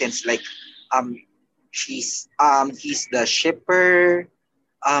Junjun since like, he's the shipper,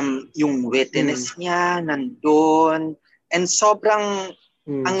 yung witness niya, nandun, and sobrang,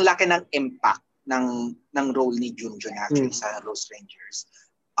 ang laki ng impact ng role ni Junjun actually sa Hello Strangers.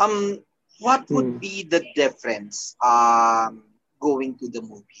 What would be the difference going to the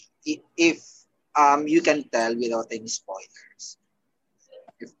movie? If you can tell without any spoilers,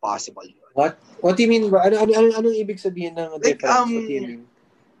 if possible. What do you mean? Anong ibig sabihin ng difference? What do you mean?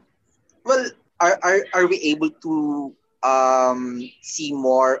 Well, are we able to see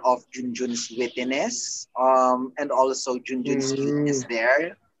more of Junjun's wittiness and also Junjun's cuteness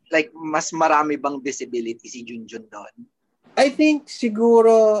there? Like, mas marami bang visibility si Junjun doon? I think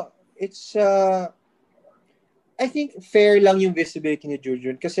siguro it's I think fair lang yung visibility ni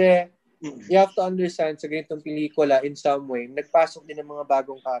Junjun kasi you have to understand sa ganitong pelikula in some way, nagpasok din ng mga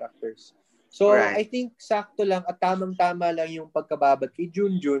bagong characters. So, I think sakto lang at tamang-tama lang yung pagkababat kay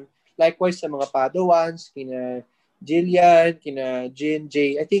Junjun. Likewise sa mga Padawans, kina Jillian, kina Jin,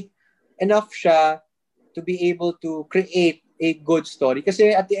 Jay. I think enough siya to be able to create a good story.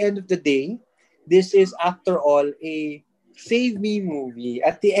 Kasi at the end of the day, this is after all a save me movie.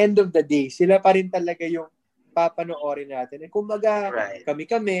 At the end of the day, sila pa rin talaga yung papanoorin natin. And kumbaga,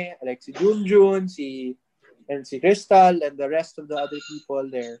 kami, like si Junjun, si Crystal, and the rest of the other people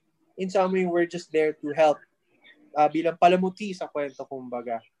there, in some way, we're just there to help bilang palamuti sa kwento,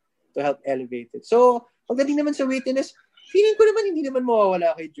 kumbaga, to help elevate it. So, pagdating naman sa wittiness, feeling ko naman hindi naman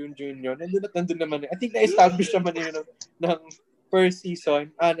mawawala kay Junjun yun. Nandun naman. I think na-establish naman yun ng first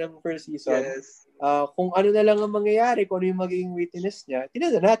season. Yes. Kung ano na lang ang mangyayari, kung ano yung magiging witness niya,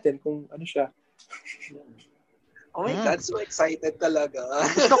 tinanong natin kung ano siya. Oh my God, so excited talaga.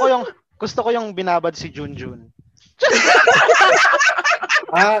 Gusto ko yung binabad si Junjun.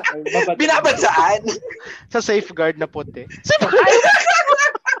 Binabad saan? Sa safeguard na puti.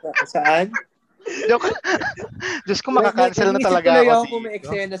 Saan? Diyos ko, makakancel na talaga ako. ako. Kung may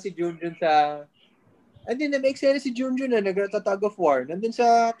eksena si Junjun sa And then, may eksena si Junjun na nagtatag of war. Nandun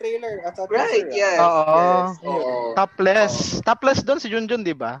sa trailer at sa Right, teaser. yes. Oo. Yes. Oo. Topless doon si Junjun,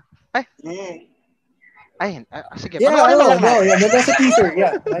 di ba? Sige. Yeah, Panoorin mo lang natin. Yeah, nandun sa teaser.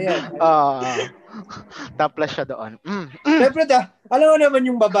 Yeah, ayan. Topless siya doon. Siyempre, alam mo naman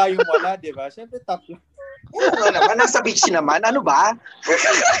yung babae yung wala, di ba? Siyempre, topless. Ano naman, nasa beach naman. Ano ba?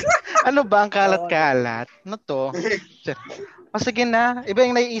 Ano ba ang kalat-kalat? Ano to? Sige na. Iba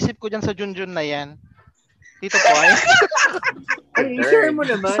yung naiisip ko dyan sa Junjun na yan. Tito Poy. Ay, share mo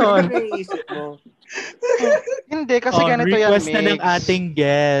naman. Ano naiisip mo? Hindi, kasi ganito yan, request na ng ating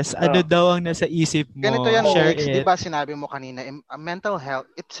guest. Ano daw ang nasa isip mo? Ganito yan, share Migs. it. Diba sinabi mo kanina, mental health,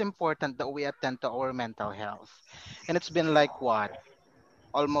 it's important that we attend to our mental health. And it's been like what?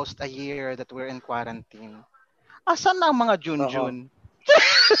 Almost a year that we're in quarantine. Asan na ang mga Junjun?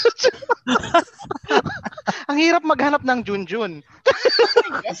 Ang hirap maghanap ng Junjun.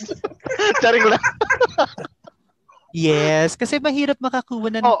 Charing lang. Yes, kasi mahirap makakuha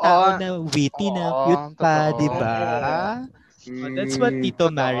na ng tao na witty na cute pa, di ba? That's what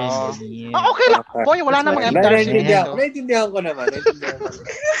Tito Marin means. Okay lang. Boy, wala namang embarrassing. Naintindihan ko naman.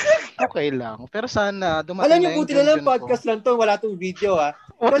 Okay lang. Pero sana dumating alam niyo, buti na lang podcast lang to. Wala tong video, ha?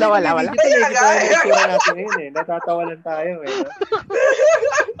 Wala. Ito na yung natin ngayon, eh. Natatawa lang tayo, eh.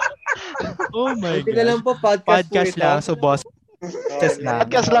 Oh my God. Buti na lang po, podcast lang. So, boss.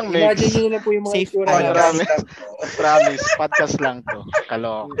 Podcast lang, Migs. Imagine nyo na lang po yung mga itsura natin. Promise. Podcast lang to.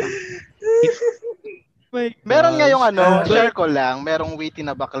 Kaloko. Meron nga yung share ko lang, merong witty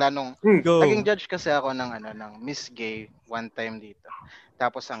na bakla nung naging judge kasi ako ng Miss Gay one time dito.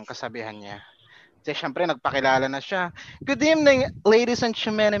 Tapos ang kasabihan niya, kasi syempre nagpakilala na siya. Good evening, ladies and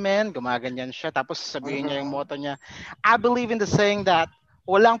gentlemen. Gumaganyan siya. Tapos sabihin niya yung motto niya, I believe in the saying that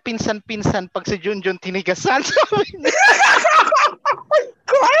walang pinsan-pinsan pag si Junjun tinigasan. Sabi niya. Oh my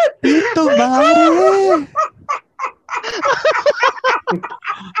God! Tito Mare!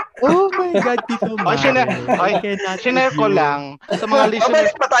 Oh my God, Tito Mare. Sinare ko lang sa mga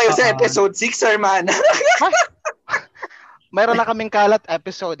listeners. Pa tayo sa episode 6, sir man. Mayroon na kaming kalat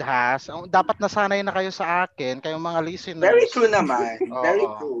episode, ha? So, dapat nasanay na kayo sa akin, kayong mga listeners. Very true naman. Very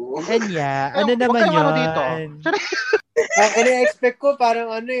true. Kanya, ano naman yun? Dito. Ang na-expect ko,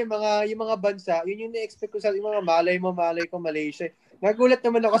 parang yung mga bansa, yun yung na-expect ko sa yung mga malay ko, Malaysia. Nagulat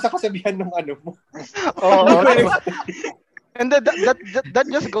naman ako sa kasabihan ng mo. Oo. And that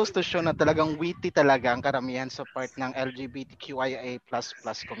just goes to show na talagang witty talaga ang karamihan sa part ng LGBTQIA++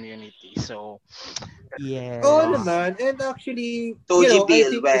 community. So, yes. Oo naman. And actually, I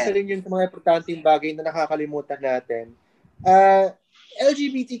think isa rin yun sa mga importanteng bagay na nakakalimutan natin.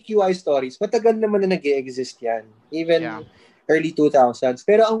 LGBTQI stories, matagal naman na nag-e-exist yan. Even early 2000s.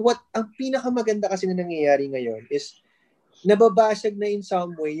 Pero ang pinakamaganda kasi na nangyayari ngayon is nababasag na in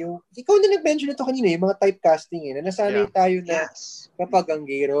some way yung, ikaw na nag-mention ito kanina, yung mga typecasting na nasanay tayo na kapag ang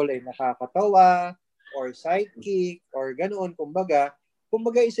gay role ay nakakatawa or sidekick or ganoon, kumbaga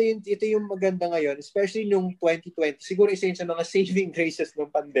ito yung maganda ngayon, especially nung 2020, siguro isa yun sa mga saving graces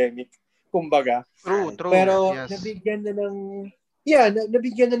ng pandemic, kumbaga. True. Pero nabigyan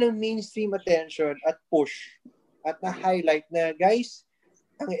na ng mainstream attention at push at na-highlight na, guys,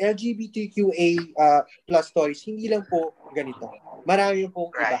 ang LGBTQA plus stories, hindi lang po ganito. Marami pong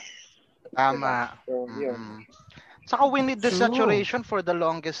iba. Tama. So, yun. Saka we need the saturation for the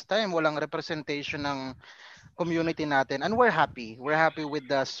longest time. Walang representation ng community natin. And we're happy. We're happy with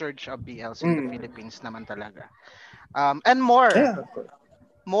the surge of BLs in the Philippines naman talaga. And more. Yeah.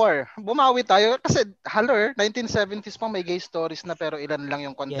 More. Bumawi tayo. Kasi, 1970s pa may gay stories na pero ilan lang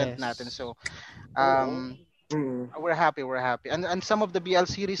yung content natin. So, we're happy. And some of the BL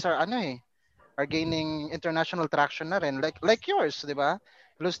series are gaining international traction na rin. Like yours, di ba?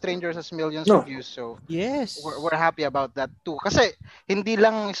 Hello Strangers has millions of views. So yes, we're happy about that too. Kasi hindi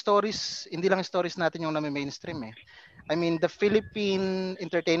lang stories natin yung nami-mainstream eh. I mean, the Philippine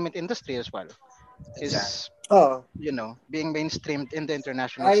entertainment industry as well is being mainstreamed in the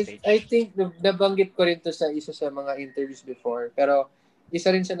international stage. I think nabanggit ko rin to sa isa sa mga interviews before. Pero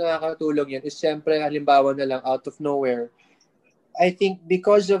isa rin sa nakakatulong yan is siyempre halimbawa na lang out of nowhere. I think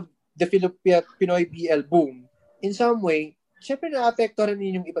because of the Pinoy BL boom, in some way, siyempre na-apekto rin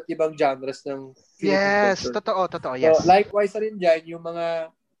yung iba't ibang genres ng Philippine culture. Totoo, yes. So, likewise rin dyan, yung mga,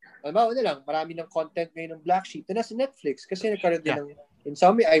 halimbawa na lang, marami ng content ngayon ng Black Sheep na nasa Netflix kasi nagkaroon din ng, in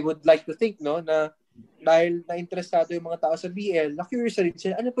some way, I would like to think, no, na dahil na-interesado yung mga tao sa BL, na-curious rin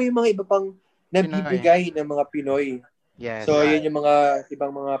sila, ano pa yung mga iba pang nabibigay ng mga Pinoy. Yes. So, yun yung mga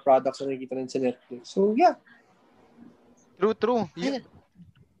ibang mga products na nakikita rin sa Netflix. So, yeah. True. Yeah.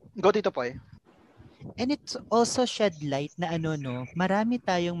 Go dito po eh. And it's also shed light na marami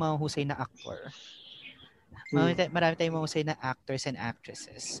tayong mahusay na actor. marami tayong mahusay na actors and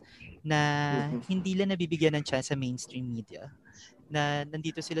actresses na hindi lang nabibigyan ng chance sa mainstream media, na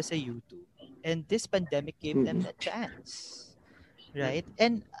nandito sila sa YouTube. And this pandemic gave them that chance. Right?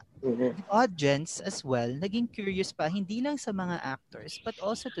 And the audience as well, naging curious pa, hindi lang sa mga actors, but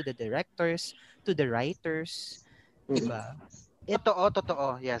also to the directors, to the writers. Diba?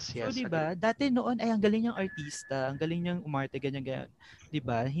 Totoo. Yes. So, diba? Dati noon, ay, ang galing niyang artista, ang galing niyang umarte, ganyan.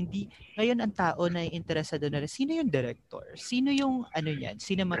 Diba? Hindi, ngayon ang tao na interesado na rin, sino yung director? Sino yung,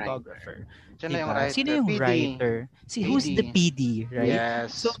 cinematographer? Sino diba? yung writer? Sino yung PD. writer? Who's the PD, right?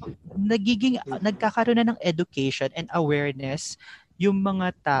 Yes. So, nagkakaroon na ng education and awareness yung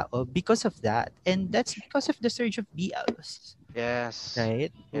mga tao because of that. And that's because of the surge of BLs. Yes.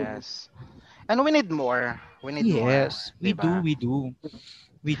 Right? Yes. And we need more. We need more. Yes, we diba? do.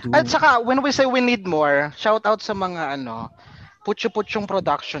 At saka, when we say we need more, shout out sa mga putyo-putyong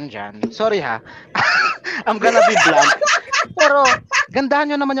production dyan. Sorry ha. I'm gonna be blunt. Pero, gandahan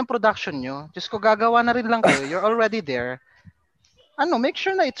nyo naman yung production nyo. Diyos ko, gagawa na rin lang kayo. You're already there. Make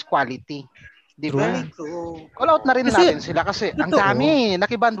sure na it's quality. Diba? Call out na rin natin sila kasi ang dami.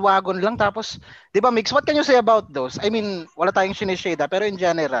 Nakibandwagon lang. Tapos, diba, Migs, what can you say about those? I mean, wala tayong sinishada, pero in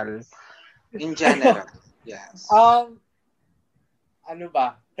general. Yes. Ano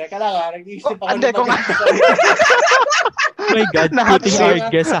ba? Teka lang nag-iisip ako. Hindi, kung oh my God, putting our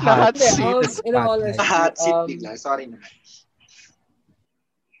guest sa hot seat. Hot seat bigla. Sorry na.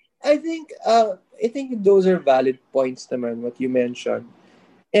 I think those are valid points naman, what you mentioned.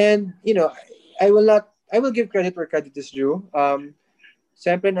 And, I will give credit where credit is due.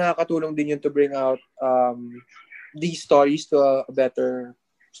 Siyempre nakakatulong din yun to bring out these stories to a better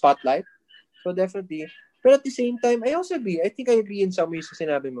spotlight. So definitely. But at the same time, I think I agree in some ways sa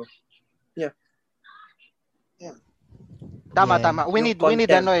sinabi mo. Yeah. Tama. We need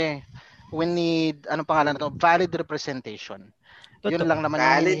anong pangalan na to? Valid representation. Yun lang naman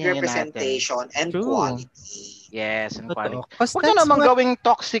valid representation natin. And true. Quality. Yes, and quality. Huwag nyo naman gawing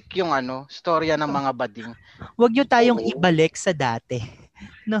toxic yung storya ng mga bading. Huwag nyo tayong ibalik sa dati.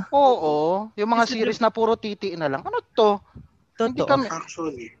 No? Oo. Yung mga series na puro titi na lang. Ano to? Totoo.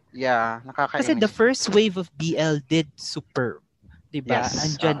 Actually. Yeah, nakakainis. Kasi the first wave of BL did superb. Diba? Yes.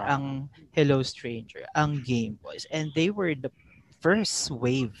 Andyan ang Hello Stranger, ang Game Boys. And they were the first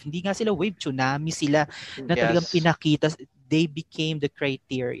wave. Hindi nga sila wave, tsunami sila na talagang pinakita. They became the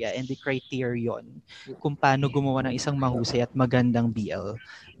criteria and the criterion kung paano gumawa ng isang mahusay at magandang BL.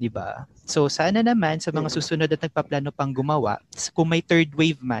 Diba? So, sana naman sa mga susunod at nagpaplano pang gumawa, kung may fourth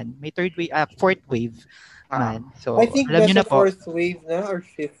wave man. So, I think alam nyo na po. Fourth wave na or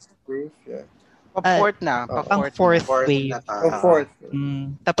fifth wave? Yeah. Pa-fourth na. Pang-fourth wave. Fourth.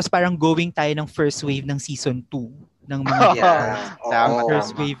 Tapos parang going tayo ng first wave ng season 2 ng mga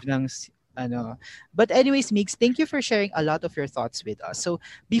first wave ng But anyways, Migs, thank you for sharing a lot of your thoughts with us. So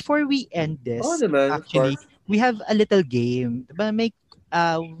before we end this, actually, we have a little game.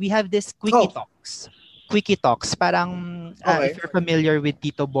 We have this quickie talks. Quickie talks. Parang if you're familiar with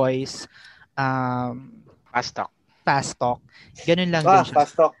Tito Boy's Fast talk. Ganun lang din siya.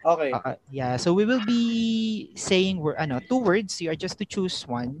 Fast talk. Okay. Yeah, so we will be saying two words. You are just to choose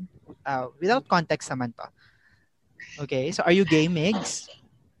one without context naman to. Okay, so are you game, Migs?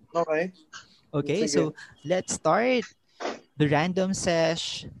 Okay, so let's start the random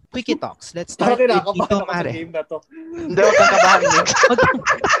sesh quickie talks. Let's start with Tito Mare. Hindi ako kakabahan, Migs.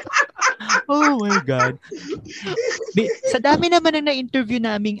 Oh my God. Sa dami naman na na-interview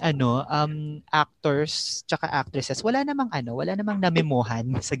naming actors tsaka actresses, wala namang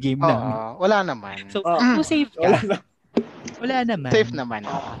namemohan sa game namin. Wala naman. So safe ka. Wala naman. Safe naman.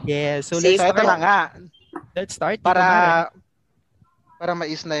 Yeah, so let's start. Ito na nga. Let's start. Para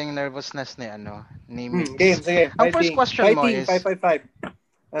mais na yung nervousness ni Migs. Game, sige. Ang first question mo is 555.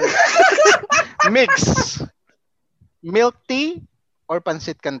 Migs, milk tea or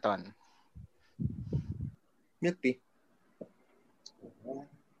pancit canton? Milk tea.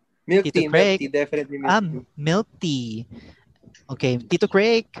 Tito Craig. Milk tea, definitely milk tea. Milk tea. Okay, Tito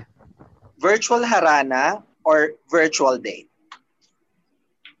Craig. Virtual harana or virtual date?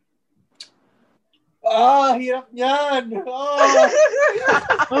 Hirap niyan.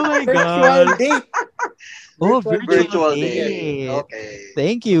 Oh my virtual God. Date. Virtual date. Okay.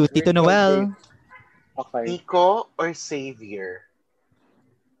 Thank you, Tito Noel. Okay. Miko or Savior?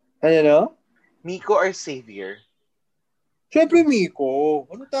 Ano? Miko or Savior? Siyempre, Miko.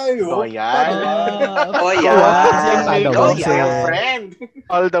 Ano tayo? Loyal. Loyal. Loyal friend.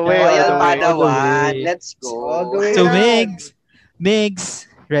 All the way. Loyal Padawan. Let's go. So, Migs,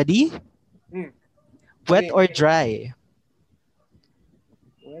 ready? Wet Wet or dry?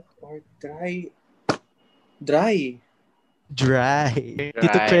 Wet or dry? Dry.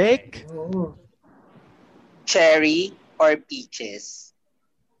 Tito Craig? Oo. Cherry or peaches?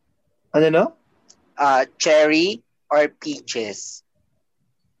 Ano no? Cherry or peaches?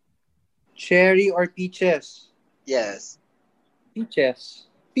 Cherry or peaches? Yes. Peaches.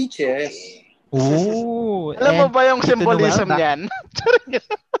 Okay. Ooh. Alam mo ba yung Tito Noel, symbolism niyan?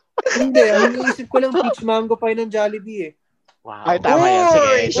 Hindi, ang iniisip ko lang peach mango pie ng Jollibee eh. Wow. Ay, tama yan.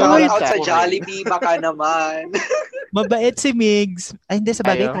 Sige. Shout Shout out sa out. Jollibee, baka naman. Mabait si Migs. Ay, hindi, sa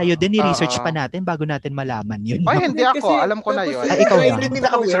bagay Ayo. tayo din, i-research Oo. pa natin bago natin malaman yun. Ay, hindi ako. Alam ko na yun. Ay, ikaw Ay, lang. Hindi na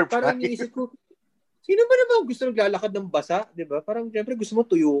kami surprise. Parang iniisip ko, sino ba naman gusto naglalakad ng basa, di ba? Parang, syempre, gusto mo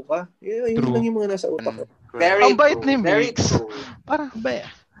tuyo ka. Yun True. lang yung mga nasa utak ko. Very Ang bait ni Very Migs. true. Parang, Ba,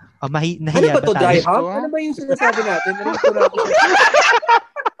 Ano nahiya ba to, tayo? dry hop? Gusto? Ano ba yung sinasabi natin?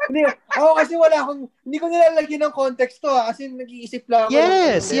 Hindi, ako kasi hindi ko nilalagyan ng context to ha. Kasi nag-iisip lang ako.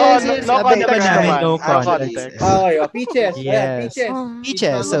 Yes. no Sabi naman context namin, naman. no No context. context. Okay, peaches. Yes. Ayan, peaches.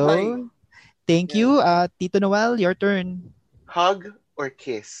 Peaches. So, thank you. Tito Noel, your turn. Hug or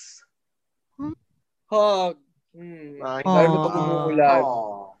kiss? Hug. Ay, Lalo na pag umuulan.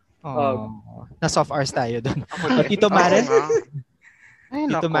 Na-soft hours tayo doon. Ako Tito Mare? Ay,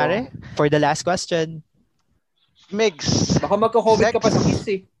 Tito nako. Mare, for the last question. Migs. Baka magka-COVID ka pa sa kiss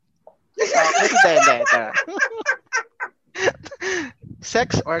eh. Hindi.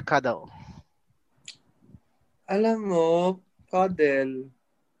 Sex or cuddle? Alam mo, cuddle.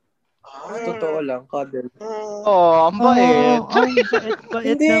 Totoo lang, cuddle. Oh, ang bait.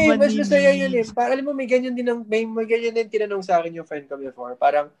 Bait Hindi, naman mas ni masaya yun eh. Migs. Alam mo, may ganyan din tinanong sa akin yung friend ko before.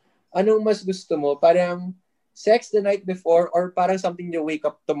 Parang, anong mas gusto mo? Parang, sex the night before or parang something you wake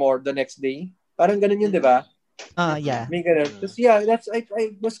up tomorrow the next day? Parang ganun yun, di ba? Yeah. May ganun. Tapos yeah,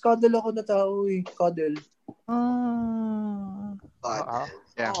 I mas cuddle ako na tao eh. Cuddle.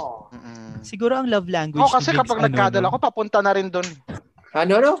 Yeah. Siguro ang love language Oh, kasi ni Migs, kapag nagkadal ako, papunta na rin doon.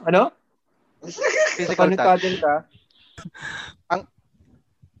 Ano? Physical Kapag touch. nagcuddle ka?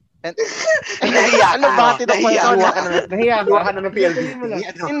 Nahiya Ano ba? Nahiya Iwa ka? ka na ng PLDT.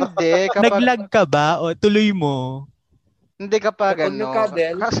 Hindi. Kapag, Naglag ka ba o tuloy mo? hindi kapag Kapag ano.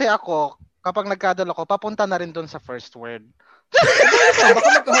 nagkadal? Kasi ako, kapag nagkadal ako, papunta na rin doon sa first word. Baka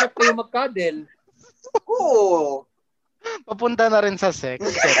magkaharap kayo mag-cuddle. Oo. Papunta na rin sa sex.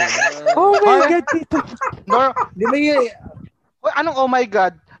 Oh my God, Tito. Di ba yun? Anong oh my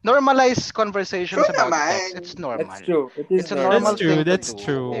God? Normalize conversations True about naman. sex. It's normal. That's true. It is It's a normal That's true, thing to that's do,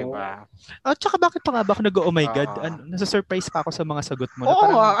 true. Diba? Tsaka bakit pa nga ba ako nag-oh my God? Oo. Nasa-surprise pa ako sa mga sagot mo. Na Oo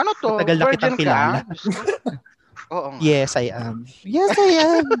parang nga, ano to? matagal na kitang Virgin ka? kilala. Oo nga. Yes, I am. Yes, I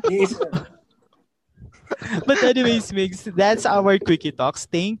am. Yes. But anyways, Migs, that's our Quickie Talks.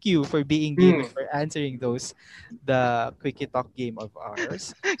 Thank you for being game and for answering the Quickie Talk game of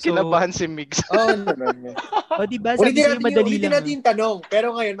ours. So, Kinabahan si Migs. Oo naman. o diba, sabi sa'yo madali Ulitin lang. natin yung tanong.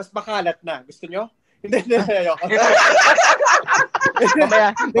 Pero ngayon, mas makalat na. Gusto nyo? Hindi. Ayoko.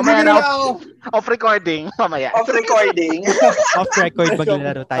 Mamaya na ako. off recording. Mamaya. Off recording. Off record,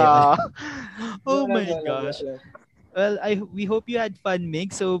 maglalaro tayo. Ah, Oh my gosh. Well, we hope you had fun,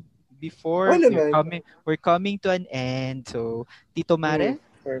 Mig. So before Oh, naman. we're coming to an end. So Tito Mare,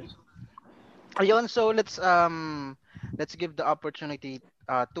 First. ayun, so let's give the opportunity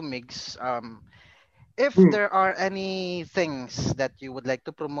to Migs. If there are any things that you would like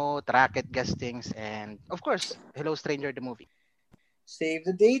to promote, racket guestings, and of course, Hello Stranger the movie. Save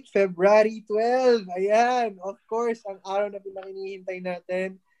the date, February 12. Ayan, of course, ang araw na pinakinihintay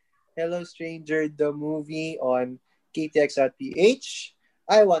natin. Hello Stranger, the movie on KTX.ph.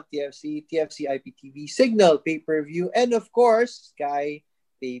 I Want TFC, TFC IPTV, Signal Pay-Per-View, and of course, Sky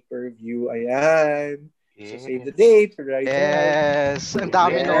Pay-Per-View. Ayan. So save the date, February 12. Yes, ang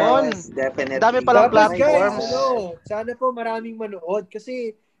dami noon. Definitely. Dami palang Tapos platforms. guys, sana po maraming manood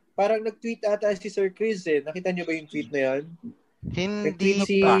kasi parang nag-tweet ata si Sir Chris eh. Nakita niyo ba yung tweet na yan? Hindi Nag-tweet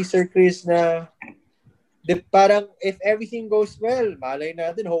si pa. Sir Chris na parang if everything goes well, malay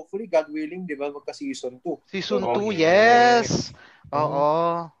natin, hopefully, God willing, di ba, magka-season 2. Season Oh, 2, yes. yes.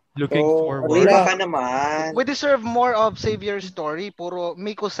 Oo. looking So, forward. Wala ka naman. We deserve more of Xavier's story. Puro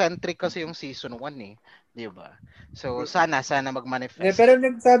Miko-centric kasi yung season 1 eh. Di ba? So, sana mag-manifest. Pero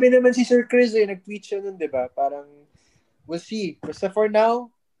nagsabi naman si Sir Chris eh, nag-tweet siya nun, di ba? Parang, we'll see. Basta for now,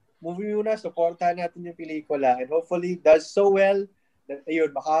 movie muna, supportahan natin yung pelikula. And hopefully, does so well that,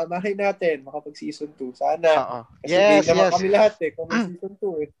 ayun, makamahay natin, makapag-season 2. Sana. Oo. Kasi Yes, naman yes. kami lahat eh, kung may season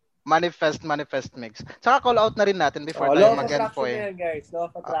 2 eh. Manifest Mix. Saka call out na rin natin before Law tayo of mag-end attraction na eh. yan, guys. Law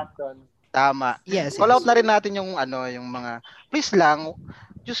of attraction. Tama. Yes. Call out na rin natin yung yung mga please lang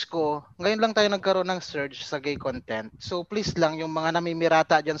Diyos ko, ngayon lang tayo nagkaroon ng surge sa gay content. So please lang, yung mga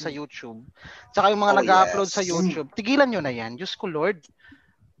namimirata dyan sa YouTube, tsaka yung mga nag-upload sa YouTube, tigilan nyo na yan. Diyos ko, Lord.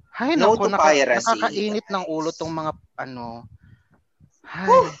 Hay, No nako, to piracy. nakakainit ng ulo tong mga, hay.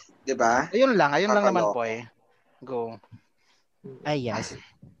 Diba? Ayun lang naman po eh. Go. Ay, yes.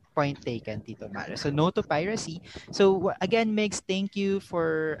 Point taken, Tito Mara. So, no to piracy. So, again, Migs, thank you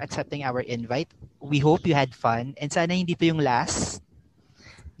for accepting our invite. We hope you had fun. And sana hindi to yung last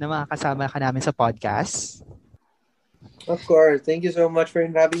na makakasama ka namin sa podcast. Of course. Thank you so much for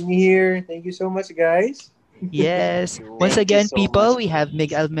having me here. Thank you so much, guys. Yes. Once again, people, we have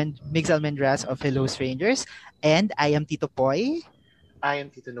Migs Almendras of Hello Strangers. And I am Tito Poy. I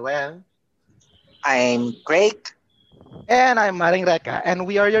am Tito Noel. I'm Craig. And I'm Maring Reka. And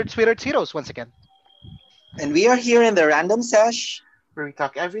we are your Twitter Titos once again. And we are here in the Random Sesh, where we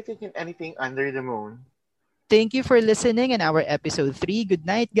talk everything and anything under the moon. Thank you for listening in our episode 3. Good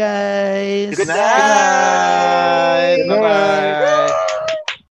night, guys. Good night. Bye-bye.